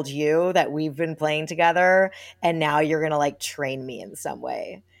daddy's told you that we've been playing together and now you're going to like train me in some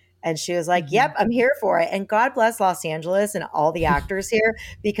way. And she was like, Mm-hmm. yep, I'm here for it. And God bless Los Angeles and all the actors here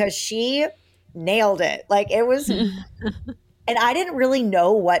because she nailed it. Like it was, and I didn't really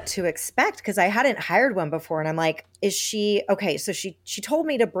know what to expect because I hadn't hired one before. And I'm like, is she okay? So she told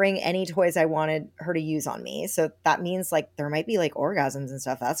me to bring any toys I wanted her to use on me. So that means like there might be like orgasms and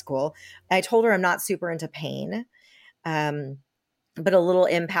stuff. That's cool. I told her I'm not super into pain. Um, but a little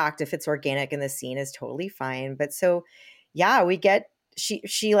impact if it's organic in the scene is totally fine. But so yeah, we get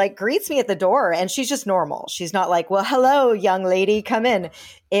she like greets me at the door and she's just normal. She's not like, well, hello, young lady, come in.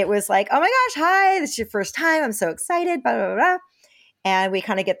 It was like, oh my gosh, hi, this is your first time. I'm so excited, blah, blah, blah. And we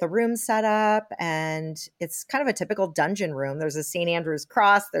kind of get the room set up, and it's kind of a typical dungeon room. There's a St. Andrew's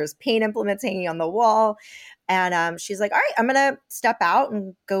cross, there's paint implements hanging on the wall. And she's like, all right, I'm going to step out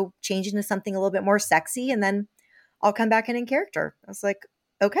and go change into something a little bit more sexy, and then I'll come back in character. I was like,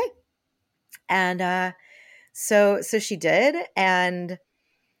 okay. And so she did. And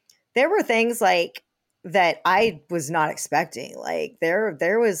there were things like that I was not expecting. Like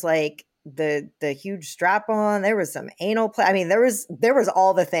there was like the huge strap on, there was some anal play. I mean, there was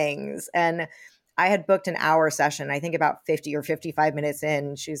all the things. And I had booked an hour session. I think about 50 or 55 minutes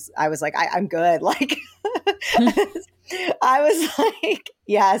in, I was like, I'm good. Like I was like,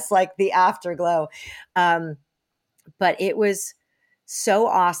 yes, like the afterglow. But it was so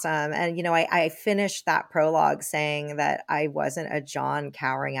awesome. And, I finished that prologue saying that I wasn't a John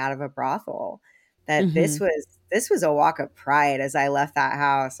cowering out of a brothel, that this was a walk of pride. As I left that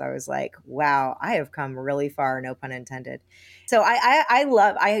house, I was like, wow, I have come really far, no pun intended. So I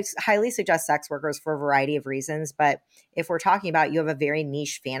highly suggest sex workers for a variety of reasons. But if we're talking about you have a very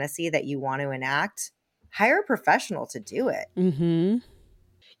niche fantasy that you want to enact, hire a professional to do it. Mm-hmm.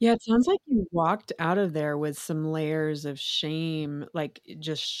 Yeah, it sounds like you walked out of there with some layers of shame, like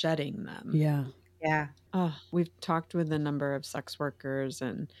just shedding them. Yeah. Yeah. We've talked with a number of sex workers,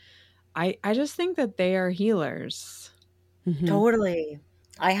 and I just think that they are healers. Mm-hmm. Totally.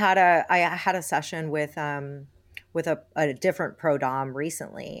 I had a session with a different pro dom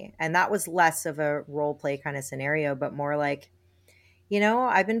recently, and that was less of a role play kind of scenario, but more like,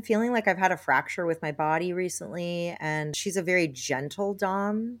 I've been feeling like I've had a fracture with my body recently, and she's a very gentle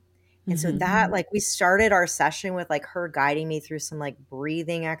dom. And so that, like, we started our session with like her guiding me through some like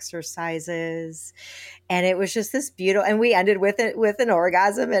breathing exercises, and it was just this beautiful, and we ended with it with an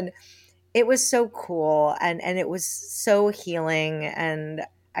orgasm, and it was so cool, and it was so healing, and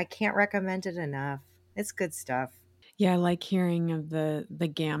I can't recommend it enough. It's good stuff. Yeah, I like hearing of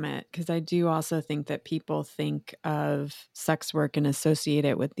the gamut, because I do also think that people think of sex work and associate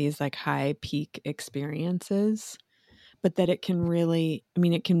it with these like high peak experiences, but that it can really, I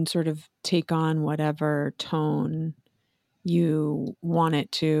mean, it can sort of take on whatever tone you want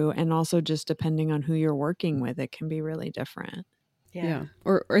it to. And also just depending on who you're working with, it can be really different. Yeah. Yeah.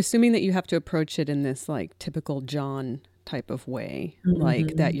 Or assuming that you have to approach it in this like typical John type of way,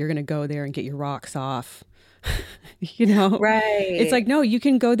 like that Mhm. you're going to go there and get your rocks off. You know, it's Right. like, no, you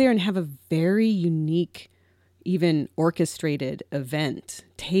can go there and have a very unique, even orchestrated event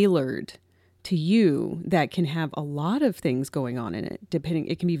tailored to you that can have a lot of things going on in it. Depending,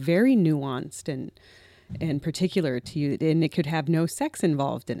 it can be very nuanced and particular to you, and it could have no sex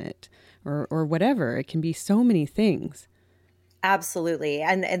involved in it or whatever. It can be so many things. Absolutely.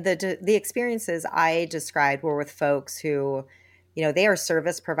 And the experiences I described were with folks who, they are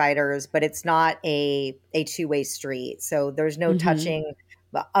service providers, but it's not a two-way street. So there's no Mm-hmm. touching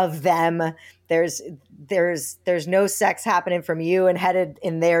of them. There's there's no sex happening from you and headed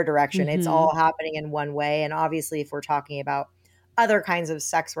in their direction. It's Mm-hmm. all happening in one way. And obviously, if we're talking about other kinds of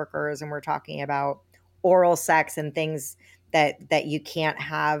sex workers and we're talking about oral sex and things that you can't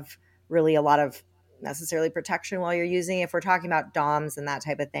have really a lot of necessarily protection while you're using it. If we're talking about DOMs and that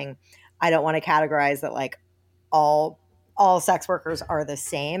type of thing, I don't want to categorize that like all sex workers are the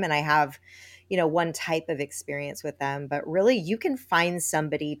same. And I have, one type of experience with them, but really you can find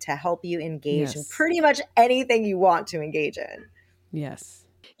somebody to help you engage in Yes. pretty much anything you want to engage in. Yes.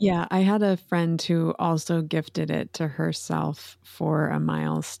 Yeah, I had a friend who also gifted it to herself for a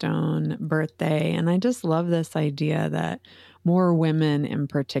milestone birthday. And I just love this idea that more women in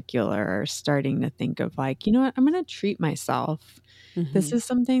particular are starting to think of like, you know what, I'm going to treat myself. This Mm-hmm. is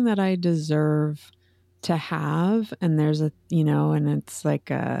something that I deserve to have. And there's and it's like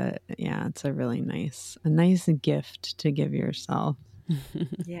it's a nice gift to give yourself.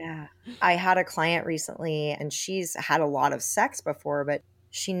 Yeah. I had a client recently, and she's had a lot of sex before, but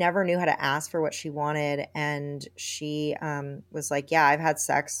she never knew how to ask for what she wanted. And she was like, yeah, I've had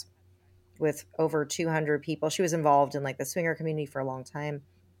sex with over 200 people. She was involved in like the swinger community for a long time,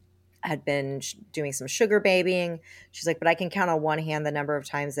 had been doing some sugar babying. She's like, but I can count on one hand the number of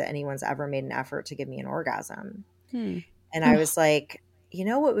times that anyone's ever made an effort to give me an orgasm. Hmm. And I was like,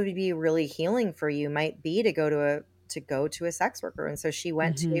 what would be really healing for you might be to go to a sex worker. And so she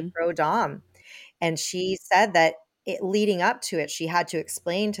went to a Mm-hmm. pro dom, and she said that leading up to it, she had to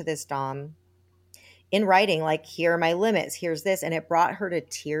explain to this dom in writing, like, here are my limits, here's this. And it brought her to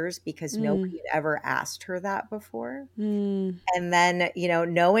tears because Mm. nobody had ever asked her that before. Mm. And then,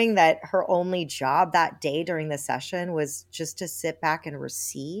 knowing that her only job that day during the session was just to sit back and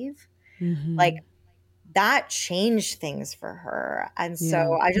receive, like Mm-hmm. that changed things for her. And so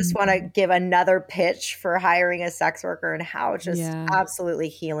Yeah. I just want to give another pitch for hiring a sex worker and how just Yeah. absolutely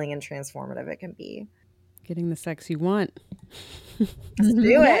healing and transformative it can be. Getting the sex you want. Let's do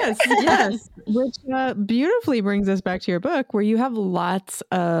Yes, it. yes. Which beautifully brings us back to your book, where you have lots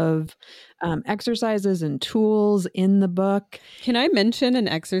of exercises and tools in the book. Can I mention an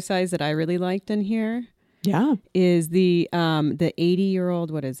exercise that I really liked in here? Yeah. Is the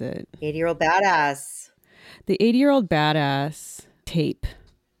 80-year-old, what is it? 80-year-old badass. The 80-year-old badass tape.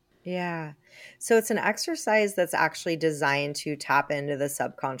 Yeah. So it's an exercise that's actually designed to tap into the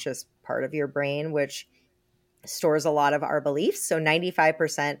subconscious part of your brain, which stores a lot of our beliefs. So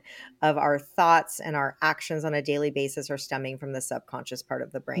 95% of our thoughts and our actions on a daily basis are stemming from the subconscious part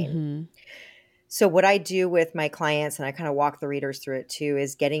of the brain. Mm-hmm. So what I do with my clients, and I kind of walk the readers through it too,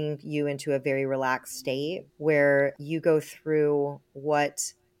 is getting you into a very relaxed state where you go through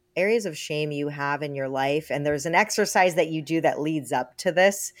what areas of shame you have in your life. And there's an exercise that you do that leads up to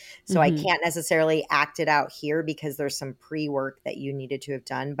this. So I Mm-hmm. can't necessarily act it out here because there's some pre-work that you needed to have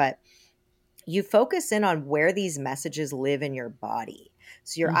done, but you focus in on where these messages live in your body.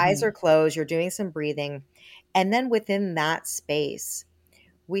 So your eyes are closed, you're doing some breathing. And then within that space,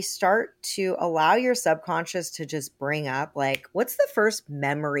 we start to allow your subconscious to just bring up, like, what's the first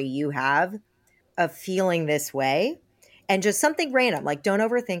memory you have of feeling this way? And just something random, like, don't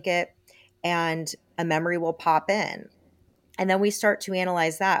overthink it. And a memory will pop in. And then we start to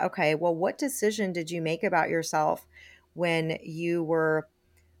analyze that. Okay, well, what decision did you make about yourself when you were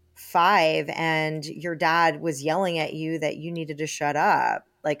 5 and your dad was yelling at you that you needed to shut up?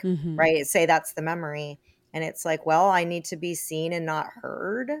 Like, Mm-hmm. right? Say that's the memory. And it's like, well, I need to be seen and not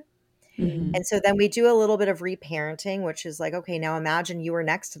heard. Mm-hmm. And so then we do a little bit of reparenting, which is like, okay, now imagine you were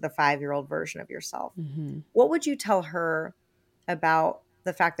next to the 5-year-old version of yourself. Mm-hmm. What would you tell her about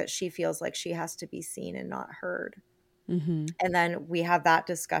the fact that she feels like she has to be seen and not heard? Mm-hmm. And then we have that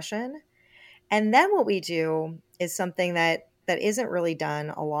discussion. And then what we do is something that isn't really done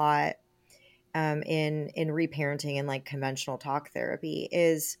a lot in reparenting and like conventional talk therapy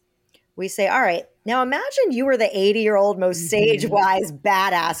is we say, all right, now imagine you were the 80-year-old, most sage, wise,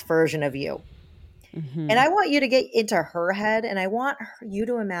 badass version of you. And I want you to get into her head, and I want you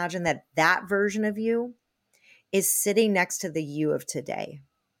to imagine that that version of you is sitting next to the you of today.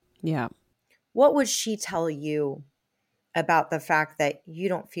 Yeah. What would she tell you about the fact that you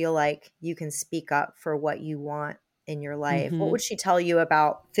don't feel like you can speak up for what you want in your life? What Mm-hmm. would she tell you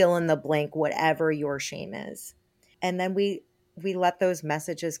about fill in the blank, whatever your shame is? And then we let those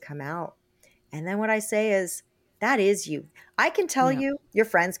messages come out. And then what I say is, that is you. I can tell Yeah. you, your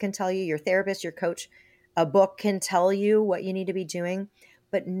friends can tell you, your therapist, your coach, a book can tell you what you need to be doing,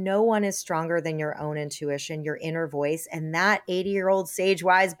 but no one is stronger than your own intuition, your inner voice. And that 80-year-old sage,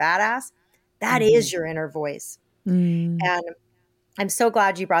 wise, badass, that is your inner voice. Mm. And I'm so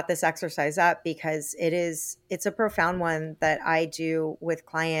glad you brought this exercise up because it's a profound one that I do with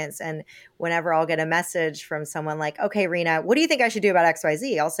clients. And whenever I'll get a message from someone like, okay, Rena, what do you think I should do about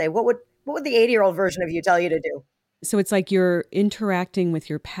XYZ? I'll say, what would the 80-year-old version of you tell you to do? So it's like you're interacting with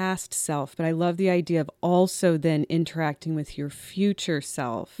your past self, but I love the idea of also then interacting with your future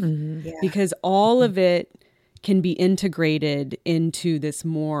self Mm-hmm. Yeah. because all of it can be integrated into this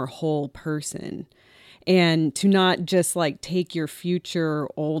more whole person. And to not just like take your future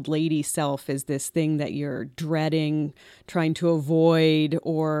old lady self as this thing that you're dreading, trying to avoid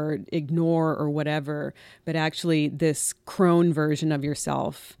or ignore or whatever, but actually this crone version of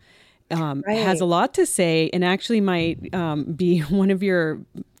yourself has Right. a lot to say and actually might be one of your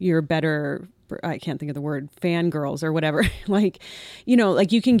better, I can't think of the word, fangirls or whatever. Like,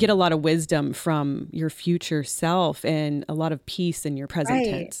 like you can get a lot of wisdom from your future self and a lot of peace in your present Right.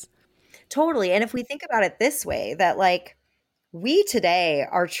 tense. Totally. And if we think about it this way, that like we today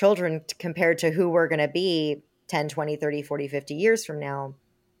are children compared to who we're going to be 10, 20, 30, 40, 50 years from now,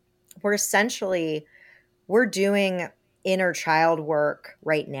 we're doing inner child work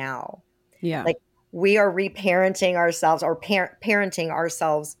right now. Yeah. Like we are reparenting ourselves or parenting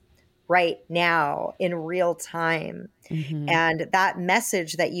ourselves right now in real time. Mm-hmm. And that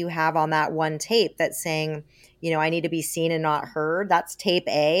message that you have on that one tape that's saying, I need to be seen and not heard, that's tape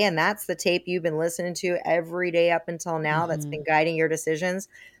A. And that's the tape you've been listening to every day up until now that's been guiding your decisions.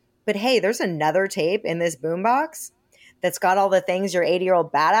 But hey, there's another tape in this boombox that's got all the things your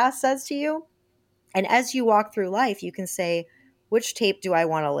 80-year-old badass says to you. And as you walk through life, you can say, which tape do I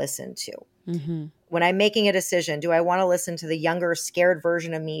want to listen to? Mm-hmm. When I'm making a decision, do I want to listen to the younger, scared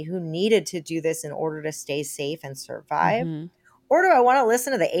version of me who needed to do this in order to stay safe and survive? Mm-hmm. Or do I want to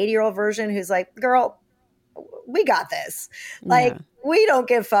listen to the 80-year-old version who's like, girl, we got this. Like, Yeah. we don't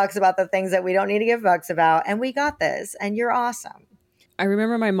give fucks about the things that we don't need to give fucks about. And we got this. And you're awesome. I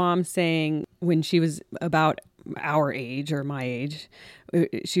remember my mom saying when she was about our age or my age,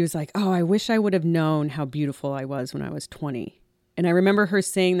 she was like, "Oh, I wish I would have known how beautiful I was when I was 20." And I remember her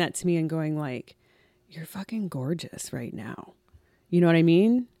saying that to me and going like, "You're fucking gorgeous right now." You know what I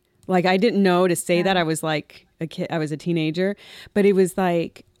mean? Like, I didn't know to say that. I was like a kid, I was a teenager, but it was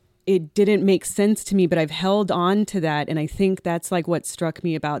like, it didn't make sense to me, but I've held on to that. And I think that's like what struck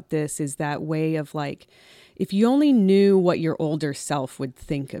me about this is that way of like, if you only knew what your older self would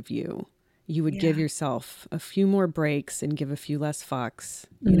think of you, you would give yourself a few more breaks and give a few less fucks.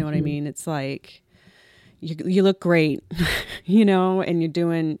 You know what I mean? It's like, you look great, you know, and you're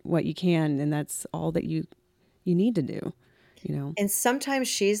doing what you can. And that's all that you need to do, you know? And sometimes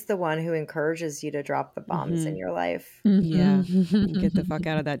she's the one who encourages you to drop the bombs in your life. Yeah. Get the fuck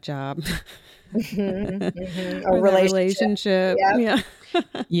out of that job. A Or that relationship. relationship. Yep.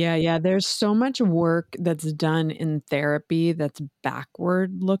 Yeah. Yeah. There's so much work that's done in therapy that's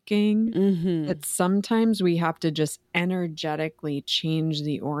backward looking that sometimes we have to just energetically change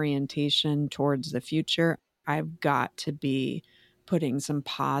the orientation towards the future. I've got to be putting some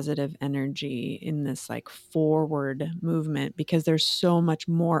positive energy in this like forward movement because there's so much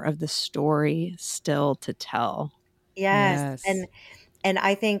more of the story still to tell. Yes. Yes. And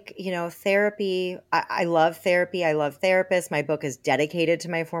I think, therapy, I love therapy. I love therapists. My book is dedicated to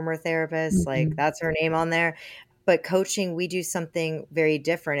my former therapist. Like, that's her name on there. But coaching, we do something very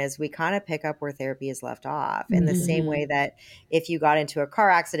different as we kind of pick up where therapy is left off in the same way that if you got into a car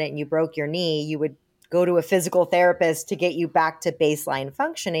accident and you broke your knee, you would go to a physical therapist to get you back to baseline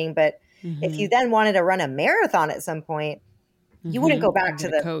functioning. But if you then wanted to run a marathon at some point, you wouldn't go back You to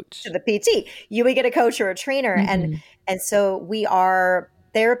get a coach. the PT. You would get a coach or a trainer. And so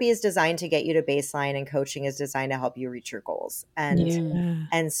therapy is designed to get you to baseline and coaching is designed to help you reach your goals.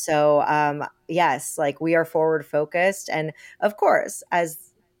 And so yes, like we are forward focused. And of course, as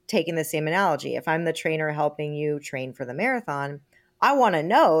taking the same analogy, if I'm the trainer helping you train for the marathon, I want to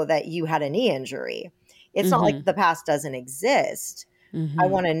know that you had a knee injury. It's not like the past doesn't exist. I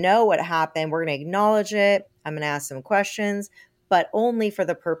want to know what happened. We're going to acknowledge it. I'm going to ask some questions, but only for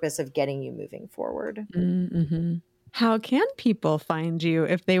the purpose of getting you moving forward. How can people find you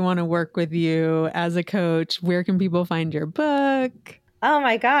if they want to work with you as a coach? Where can people find your book? Oh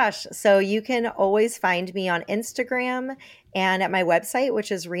my gosh. So you can always find me on Instagram and at my website,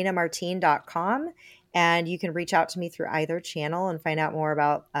 which is renamartine.com. And you can reach out to me through either channel and find out more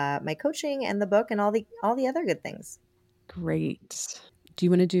about my coaching and the book and all the other good things. Great. Do you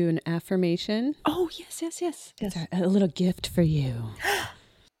want to do an affirmation? Oh, yes. It's a little gift for you.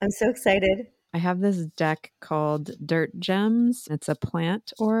 I'm so excited. I have this deck called Dirt Gems. It's a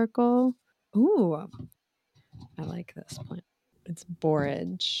plant oracle. Ooh, I like this plant. It's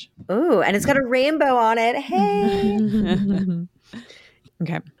borage. Ooh, and it's got a rainbow on it. Hey.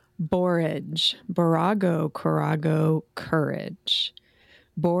 Okay. Borage, Borago, Corago, courage.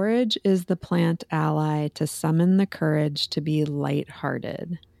 Borage is the plant ally to summon the courage to be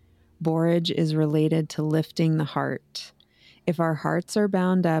lighthearted. Borage is related to lifting the heart. If our hearts are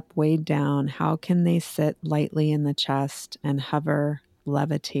bound up, weighed down, how can they sit lightly in the chest and hover,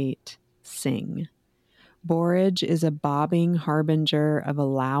 levitate, sing? Borage is a bobbing harbinger of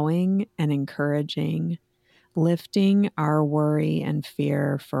allowing and encouraging, lifting our worry and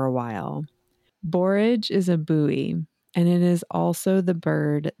fear for a while. Borage is a buoy, and it is also the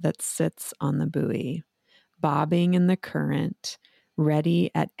bird that sits on the buoy, bobbing in the current, ready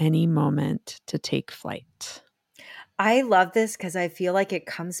at any moment to take flight. I love this because I feel like it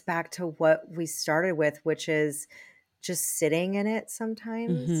comes back to what we started with, which is just sitting in it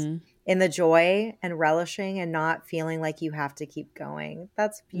sometimes, in the joy and relishing and not feeling like you have to keep going.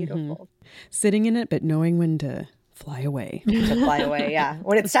 That's beautiful. Sitting in it, but knowing when to fly away. To fly away, yeah.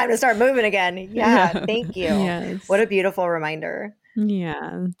 When it's time to start moving again. Yeah, thank you. Yes. What a beautiful reminder.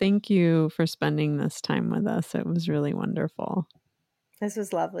 Yeah. Thank you for spending this time with us. It was really wonderful. This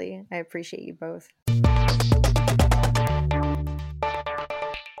was lovely. I appreciate you both.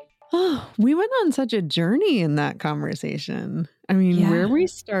 Oh, we went on such a journey in that conversation. I mean, where we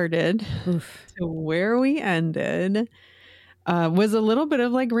started to where we ended was a little bit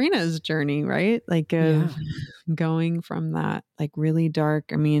of like Rena's journey, right? Like of going from that like really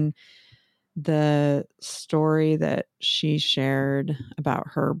dark. I mean, the story that she shared about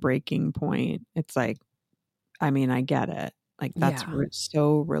her breaking point, it's like, I mean, I get it. Like that's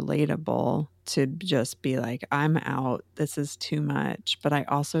so relatable to just be like, I'm out. This is too much. But I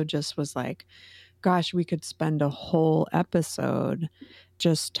also just was like, gosh, we could spend a whole episode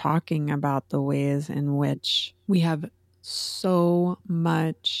just talking about the ways in which we have so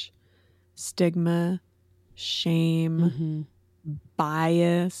much stigma, shame,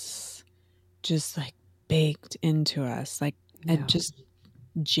 bias, just like baked into us, like and just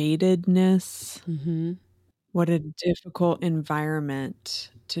jadedness. What a difficult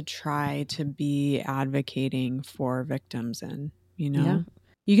environment to try to be advocating for victims in, you know? Yeah.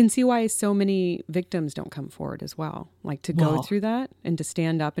 You can see why so many victims don't come forward as well. Like to go through that and to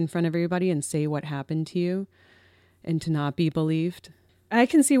stand up in front of everybody and say what happened to you and to not be believed. I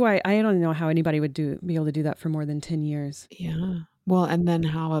can see why. I don't know how anybody would be able to do that for more than 10 years. Yeah. Well, and then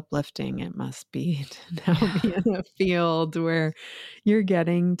how uplifting it must be to now be in a field where you're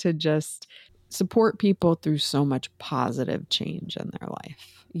getting to just support people through so much positive change in their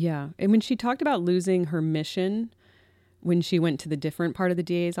life. Yeah. And when she talked about losing her mission when she went to the different part of the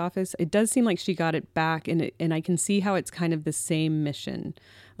DA's office, it does seem like she got it back. And I can see how it's kind of the same mission.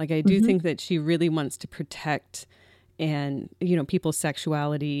 Like, I do think that she really wants to protect and, you know, people's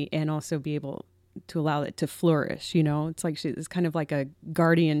sexuality and also be able to allow it to flourish. You know, it's like it's kind of like a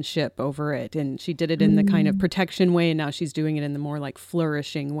guardianship over it. And she did it in the kind of protection way. And now she's doing it in the more like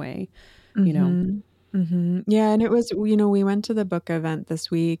flourishing way, you know? Yeah. And it was, you know, we went to the book event this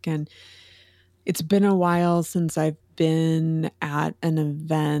week, and it's been a while since I've been at an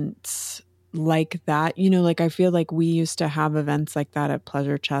event like that. You know, like I feel like we used to have events like that at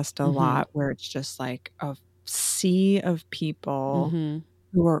Pleasure Chest a lot, where it's just like a sea of people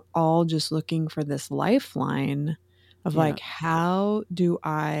who are all just looking for this lifeline of like, how do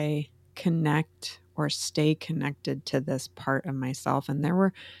I connect or stay connected to this part of myself? And there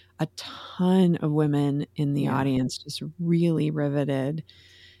were a ton of women in the audience just really riveted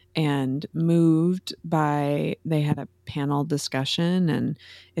and moved by, they had a panel discussion, and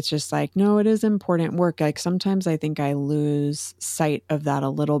it's just like, no, it is important work. Like sometimes I think I lose sight of that a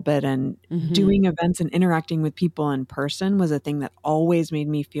little bit, and doing events and interacting with people in person was a thing that always made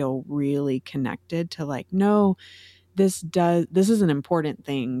me feel really connected to like, no, this is an important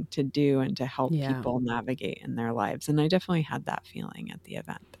thing to do and to help people navigate in their lives. And I definitely had that feeling at the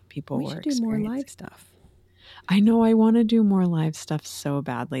event that people were experiencing. We should do more live stuff. I know I want to do more live stuff so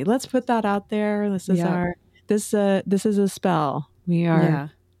badly. Let's put that out there. This is this is a spell. We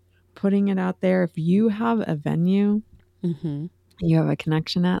are putting it out there. If you have a venue, you have a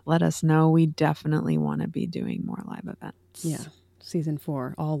connection at, let us know. We definitely want to be doing more live events. Yeah. Season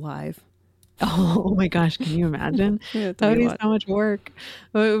 4, all live. Oh my gosh. Can you imagine? That would be so much work.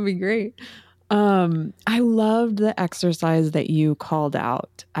 Oh, it would be great. I loved the exercise that you called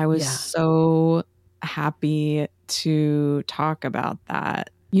out. I was so happy to talk about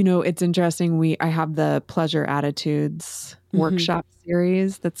that. You know, it's interesting. I have the Pleasure Attitudes workshop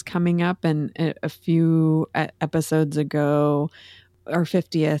series that's coming up, and a few episodes ago, our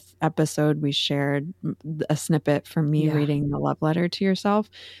 50th episode, we shared a snippet from me reading the love letter to yourself.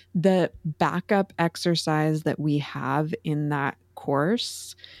 The backup exercise that we have in that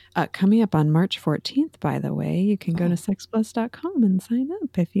course coming up on March 14th, by the way, you can go to sexplus.com and sign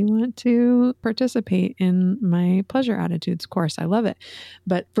up if you want to participate in my Pleasure Attitudes course. I love it.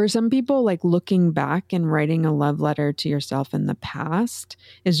 But for some people, like looking back and writing a love letter to yourself in the past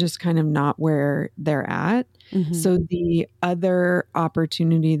is just kind of not where they're at. So the other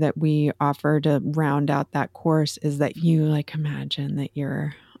opportunity that we offer to round out that course is that you like imagine that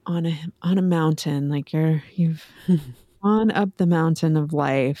you're on a mountain, like you've gone up the mountain of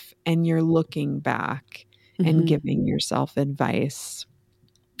life, and you're looking back and giving yourself advice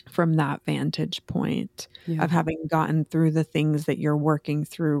from that vantage point of having gotten through the things that you're working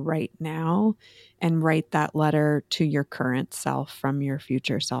through right now, and write that letter to your current self from your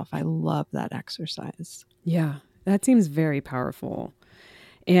future self. I love that exercise. Yeah, that seems very powerful.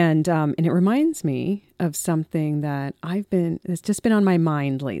 And it reminds me of something that it's just been on my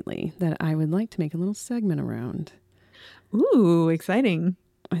mind lately that I would like to make a little segment around. Ooh, exciting.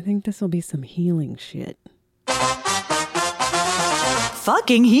 I think this will be some healing shit.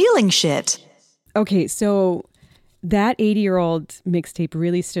 Fucking healing shit. Okay, so that 80-year-old mixtape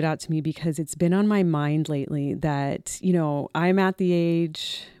really stood out to me because it's been on my mind lately that, you know, I'm at the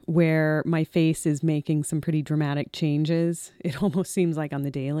age where my face is making some pretty dramatic changes. It almost seems like on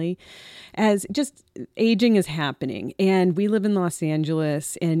the daily, as just aging is happening. And we live in Los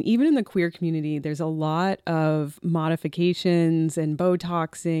Angeles, and even in the queer community, there's a lot of modifications and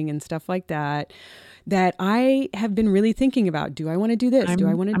Botoxing and stuff like that I have been really thinking about. Do I want to do this? Do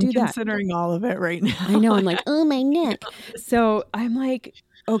I want to do that? I'm considering all of it right now. I know. I'm like, oh, my neck. So I'm like,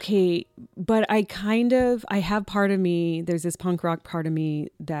 Okay, but I have part of me, there's this punk rock part of me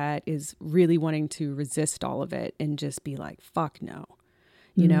that is really wanting to resist all of it and just be like, fuck no,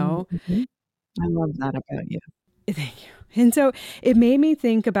 you know? Mhm. I love that about you. Thank you. And so it made me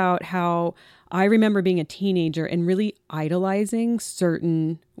think about how I remember being a teenager and really idolizing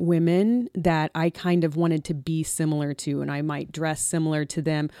certain women that I kind of wanted to be similar to, and I might dress similar to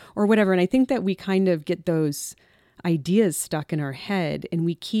them or whatever. And I think that we kind of get those ideas stuck in our head, and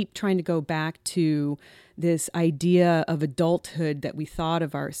we keep trying to go back to this idea of adulthood that we thought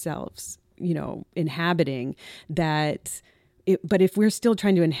of ourselves, inhabiting that. But if we're still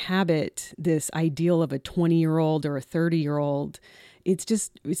trying to inhabit this ideal of a 20-year-old or a 30-year-old, it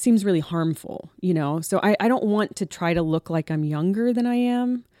seems really harmful, So I don't want to try to look like I'm younger than I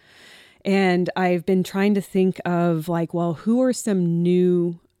am. And I've been trying to think of like, well, who are some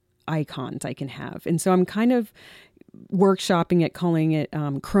new icons I can have? And so I'm kind of workshopping it, calling it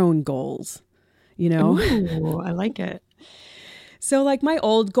crone goals, Ooh, I like it. So like my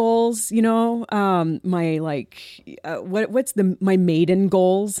old goals, my like, what's my maiden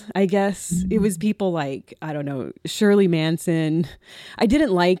goals, I guess. It was people like, I don't know, Shirley Manson. I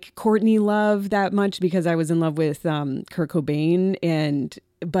didn't like Courtney Love that much because I was in love with Kurt Cobain,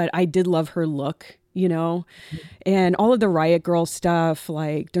 but I did love her look, and all of the Riot Girl stuff,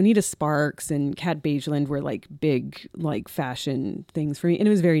 like Donita Sparks and Kat Bageland were like big, like fashion things for me. And it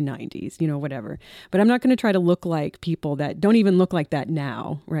was very 90s, whatever. But I'm not going to try to look like people that don't even look like that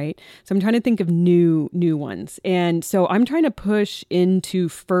now, right? So I'm trying to think of new ones. And so I'm trying to push into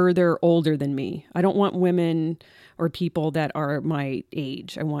further older than me. I don't want women or people that are my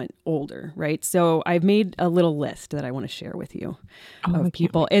age. I want older, right? So I've made a little list that I want to share with you of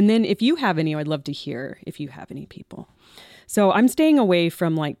people. And then if you have any, I'd love to hear if you have any people. So I'm staying away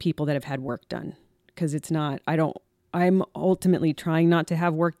from like people that have had work done because I'm ultimately trying not to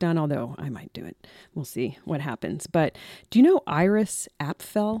have work done, although I might do it. We'll see what happens. But do you know Iris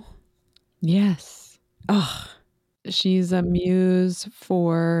Apfel? Yes. Oh, She's a muse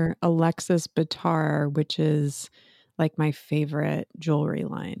for Alexis Bitar, which is like my favorite jewelry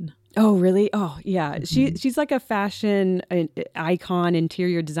line. Oh, really? Oh, yeah. Mm-hmm. She's like a fashion icon,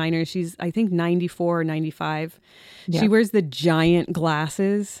 interior designer. She's, I think, 94 or 95. Yeah. She wears the giant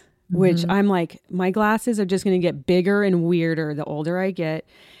glasses, which I'm like, my glasses are just going to get bigger and weirder the older I get.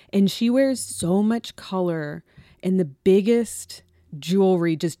 And she wears so much color and the biggest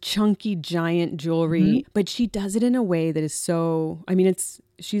jewelry, just chunky, giant jewelry. But she does it in a way that is so,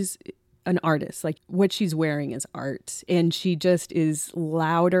 she's an artist. Like what she's wearing is art, and she just is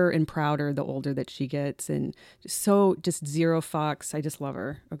louder and prouder the older that she gets, and just zero fucks. I just love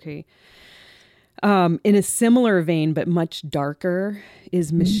her. Okay. In a similar vein but much darker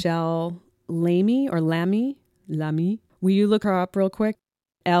is Michelle Lamy or Lamy. Will you look her up real quick?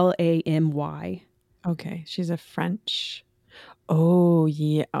 Lamy. Okay, she's a French. Oh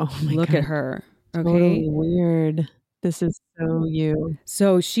yeah. Oh my God. Look at her. Okay. Totally weird. This is so you.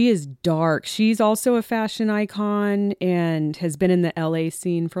 So she is dark. She's also a fashion icon and has been in the LA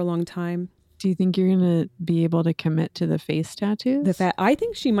scene for a long time. Do you think you're going to be able to commit to the face tattoos? I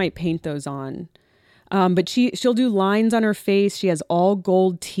think she might paint those on. But she'll do lines on her face. She has all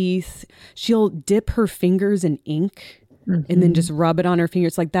gold teeth. She'll dip her fingers in ink and then just rub it on her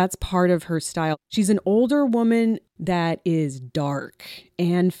fingers. Like that's part of her style. She's an older woman that is dark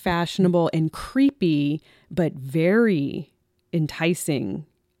and fashionable and creepy, but very enticing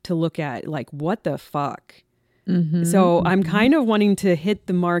to look at. Like, what the fuck? So I'm kind of wanting to hit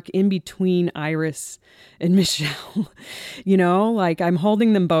the mark in between Iris and Michelle. Like I'm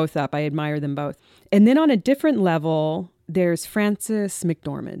holding them both up. I admire them both. And then on a different level, there's Frances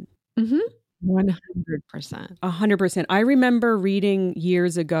McDormand. 100%. 100%. I remember reading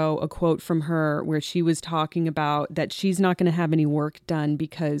years ago a quote from her where she was talking about that she's not going to have any work done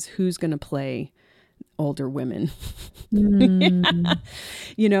because who's going to play older women? Who's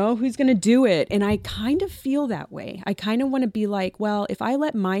going to do it? And I kind of feel that way. I kind of want to be like, well, if I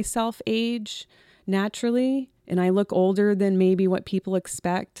let myself age naturally and I look older than maybe what people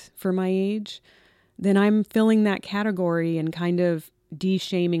expect for my age, then I'm filling that category and kind of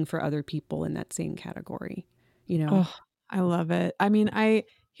de-shaming for other people in that same category, Oh, I love it.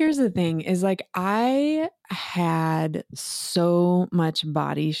 Here's the thing is like, I had so much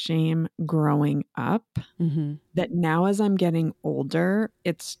body shame growing up that now as I'm getting older,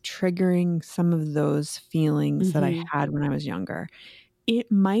 it's triggering some of those feelings that I had when I was younger.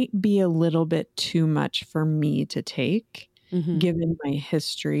 It might be a little bit too much for me to take. given my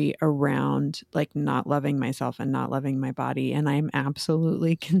history around like not loving myself and not loving my body. And I'm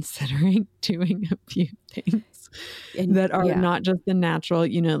absolutely considering doing a few things that are not just the natural,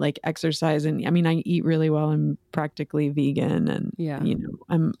 like exercise. And I mean, I eat really well. I'm practically vegan and,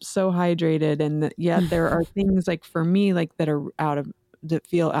 I'm so hydrated. And yet there are things like for me, like that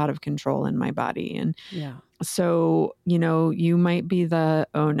feel out of control in my body. And so, you might be the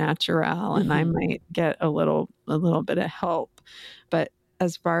au naturel and I might get a little bit of help. But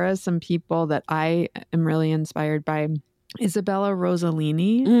as far as some people that I am really inspired by, Isabella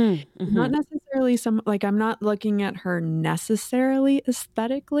Rossellini, not necessarily I'm not looking at her necessarily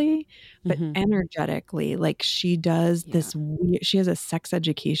aesthetically, but energetically. Like she does this weird, she has a sex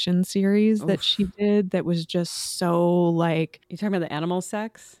education series that she did that was just so like. You're talking about the animal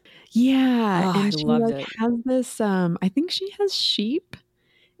sex? Yeah. Oh, and I she loved like it. has this, I think she has sheep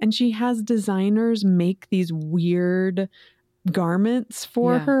and she has designers make these weird garments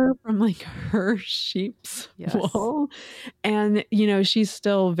for her from like her sheep's wool. And, she's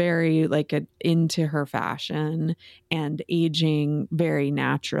still very like into her fashion and aging very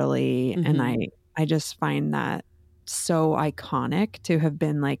naturally. And I just find that so iconic to have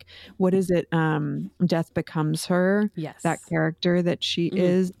been like, what is it? Death Becomes Her. Yes. That character that she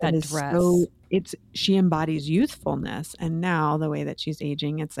is, that is dress. so she embodies youthfulness. And now the way that she's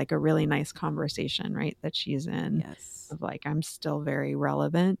aging, it's like a really nice conversation, right? That she's in of like, I'm still very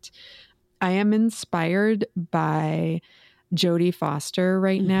relevant. I am inspired by Jodie Foster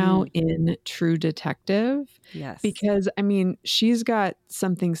right now in True Detective. Yes. Because I mean, she's got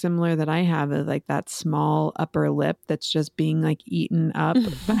something similar that I have, of like that small upper lip that's just being like eaten up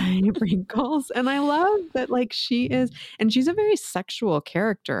by wrinkles. And I love that like she is, and she's a very sexual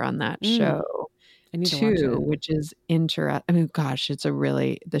character on that show. I need to watch too, it. which is interesting. I mean, gosh,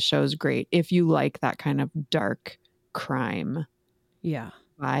 the show's great if you like that kind of dark crime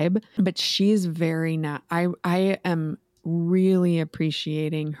vibe. But she's very I am really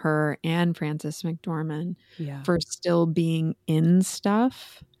appreciating her and Frances McDormand for still being in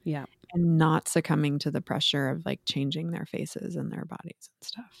stuff and not succumbing to the pressure of like changing their faces and their bodies and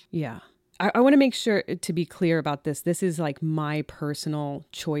stuff. Yeah. I want to make sure to be clear about this. This is like my personal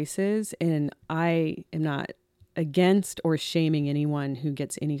choices, and I am not against or shaming anyone who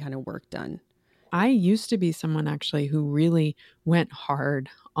gets any kind of work done. I used to be someone actually who really went hard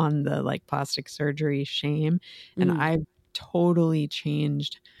on the like plastic surgery shame. And I've totally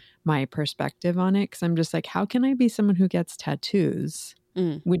changed my perspective on it. Cause I'm just like, how can I be someone who gets tattoos,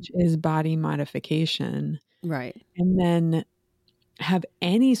 which is body modification? Right. And then have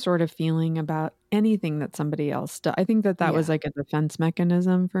any sort of feeling about anything that somebody else does. I think that was like a defense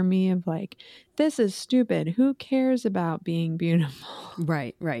mechanism for me of like, this is stupid. Who cares about being beautiful?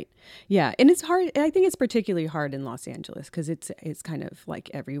 Right. Yeah. And it's hard. I think it's particularly hard in Los Angeles because it's kind of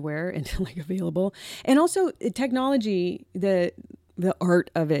like everywhere and like available. And also technology, the art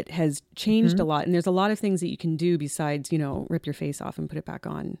of it has changed a lot. And there's a lot of things that you can do besides, rip your face off and put it back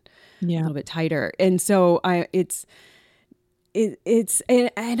on a little bit tighter. And so it's and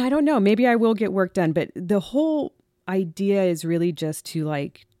I don't know, maybe I will get work done, but the whole idea is really just to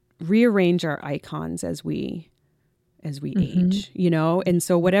like rearrange our icons as we age, and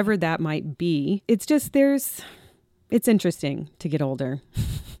so whatever that might be, it's just it's interesting to get older.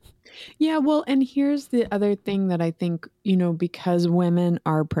 Yeah, well, and here's the other thing that I think, because women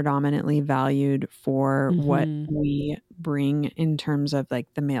are predominantly valued for what we bring in terms of like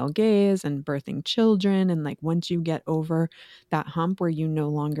the male gaze and birthing children. And like once you get over that hump where you no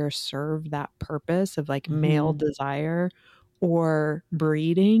longer serve that purpose of like male desire or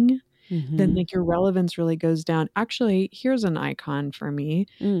breeding, then like your relevance really goes down. Actually, here's an icon for me.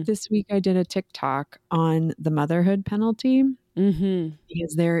 This week I did a TikTok on the motherhood penalty.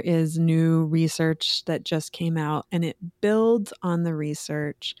 Because there is new research that just came out and it builds on the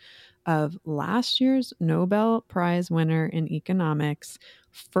research of last year's Nobel Prize winner in economics,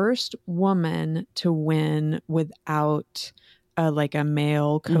 first woman to win without a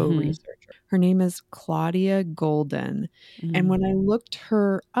male co-researcher. Her name is Claudia Golden. And when I looked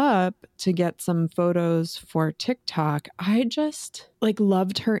her up to get some photos for TikTok, I just like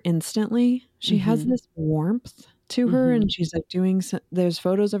loved her instantly. She has this warmth to her and she's like there's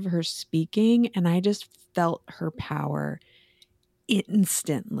photos of her speaking and I just felt her power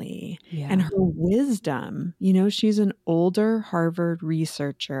instantly and her wisdom. She's an older Harvard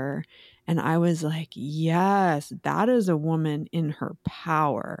researcher and I was like, yes, that is a woman in her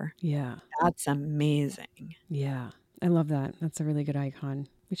power. That's amazing. I love that. That's a really good icon.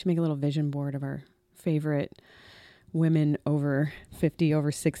 We should make a little vision board of our favorite women over 50,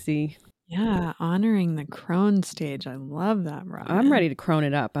 over 60. Yeah, honoring the crone stage. I love that, Robin. I'm ready to crone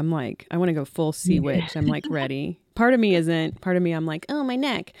it up. I'm like, I want to go full sea witch. I'm like ready. Part of me isn't. Part of me, I'm like, oh, my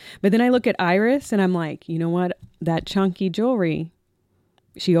neck. But then I look at Iris and I'm like, you know what? That chunky jewelry.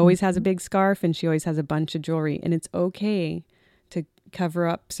 She always has a big scarf and she always has a bunch of jewelry. And it's okay to cover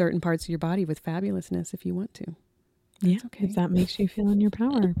up certain parts of your body with fabulousness if you want to. That's okay. If that makes you feel in your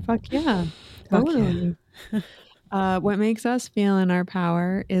power. Fuck yeah. Fuck Totally. What makes us feel in our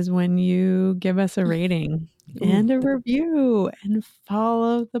power is when you give us a rating and a review and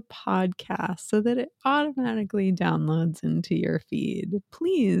follow the podcast so that it automatically downloads into your feed.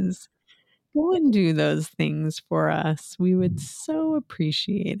 Please go and do those things for us. We would so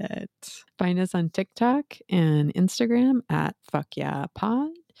appreciate it. Find us on TikTok and Instagram at Fuck Yeah Pod,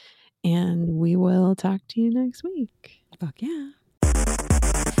 and we will talk to you next week. Fuck yeah.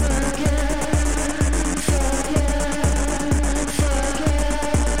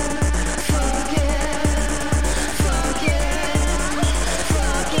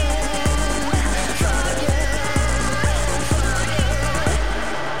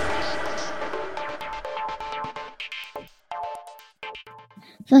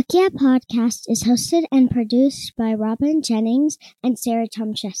 Fuck Yeah Podcast is hosted and produced by Robin Jennings and Sarah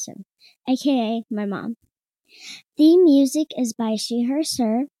Tomcheson, aka my mom. Theme music is by She Her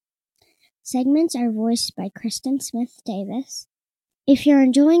Sir. Segments are voiced by Kristen Smith Davis. If you're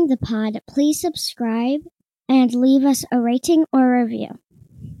enjoying the pod, please subscribe and leave us a rating or review.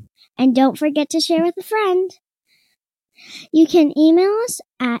 And don't forget to share with a friend. You can email us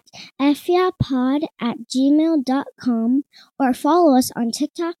at fyapod@gmail.com or follow us on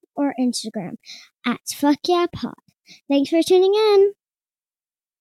TikTok or Instagram at fuckyeahpod. Thanks for tuning in.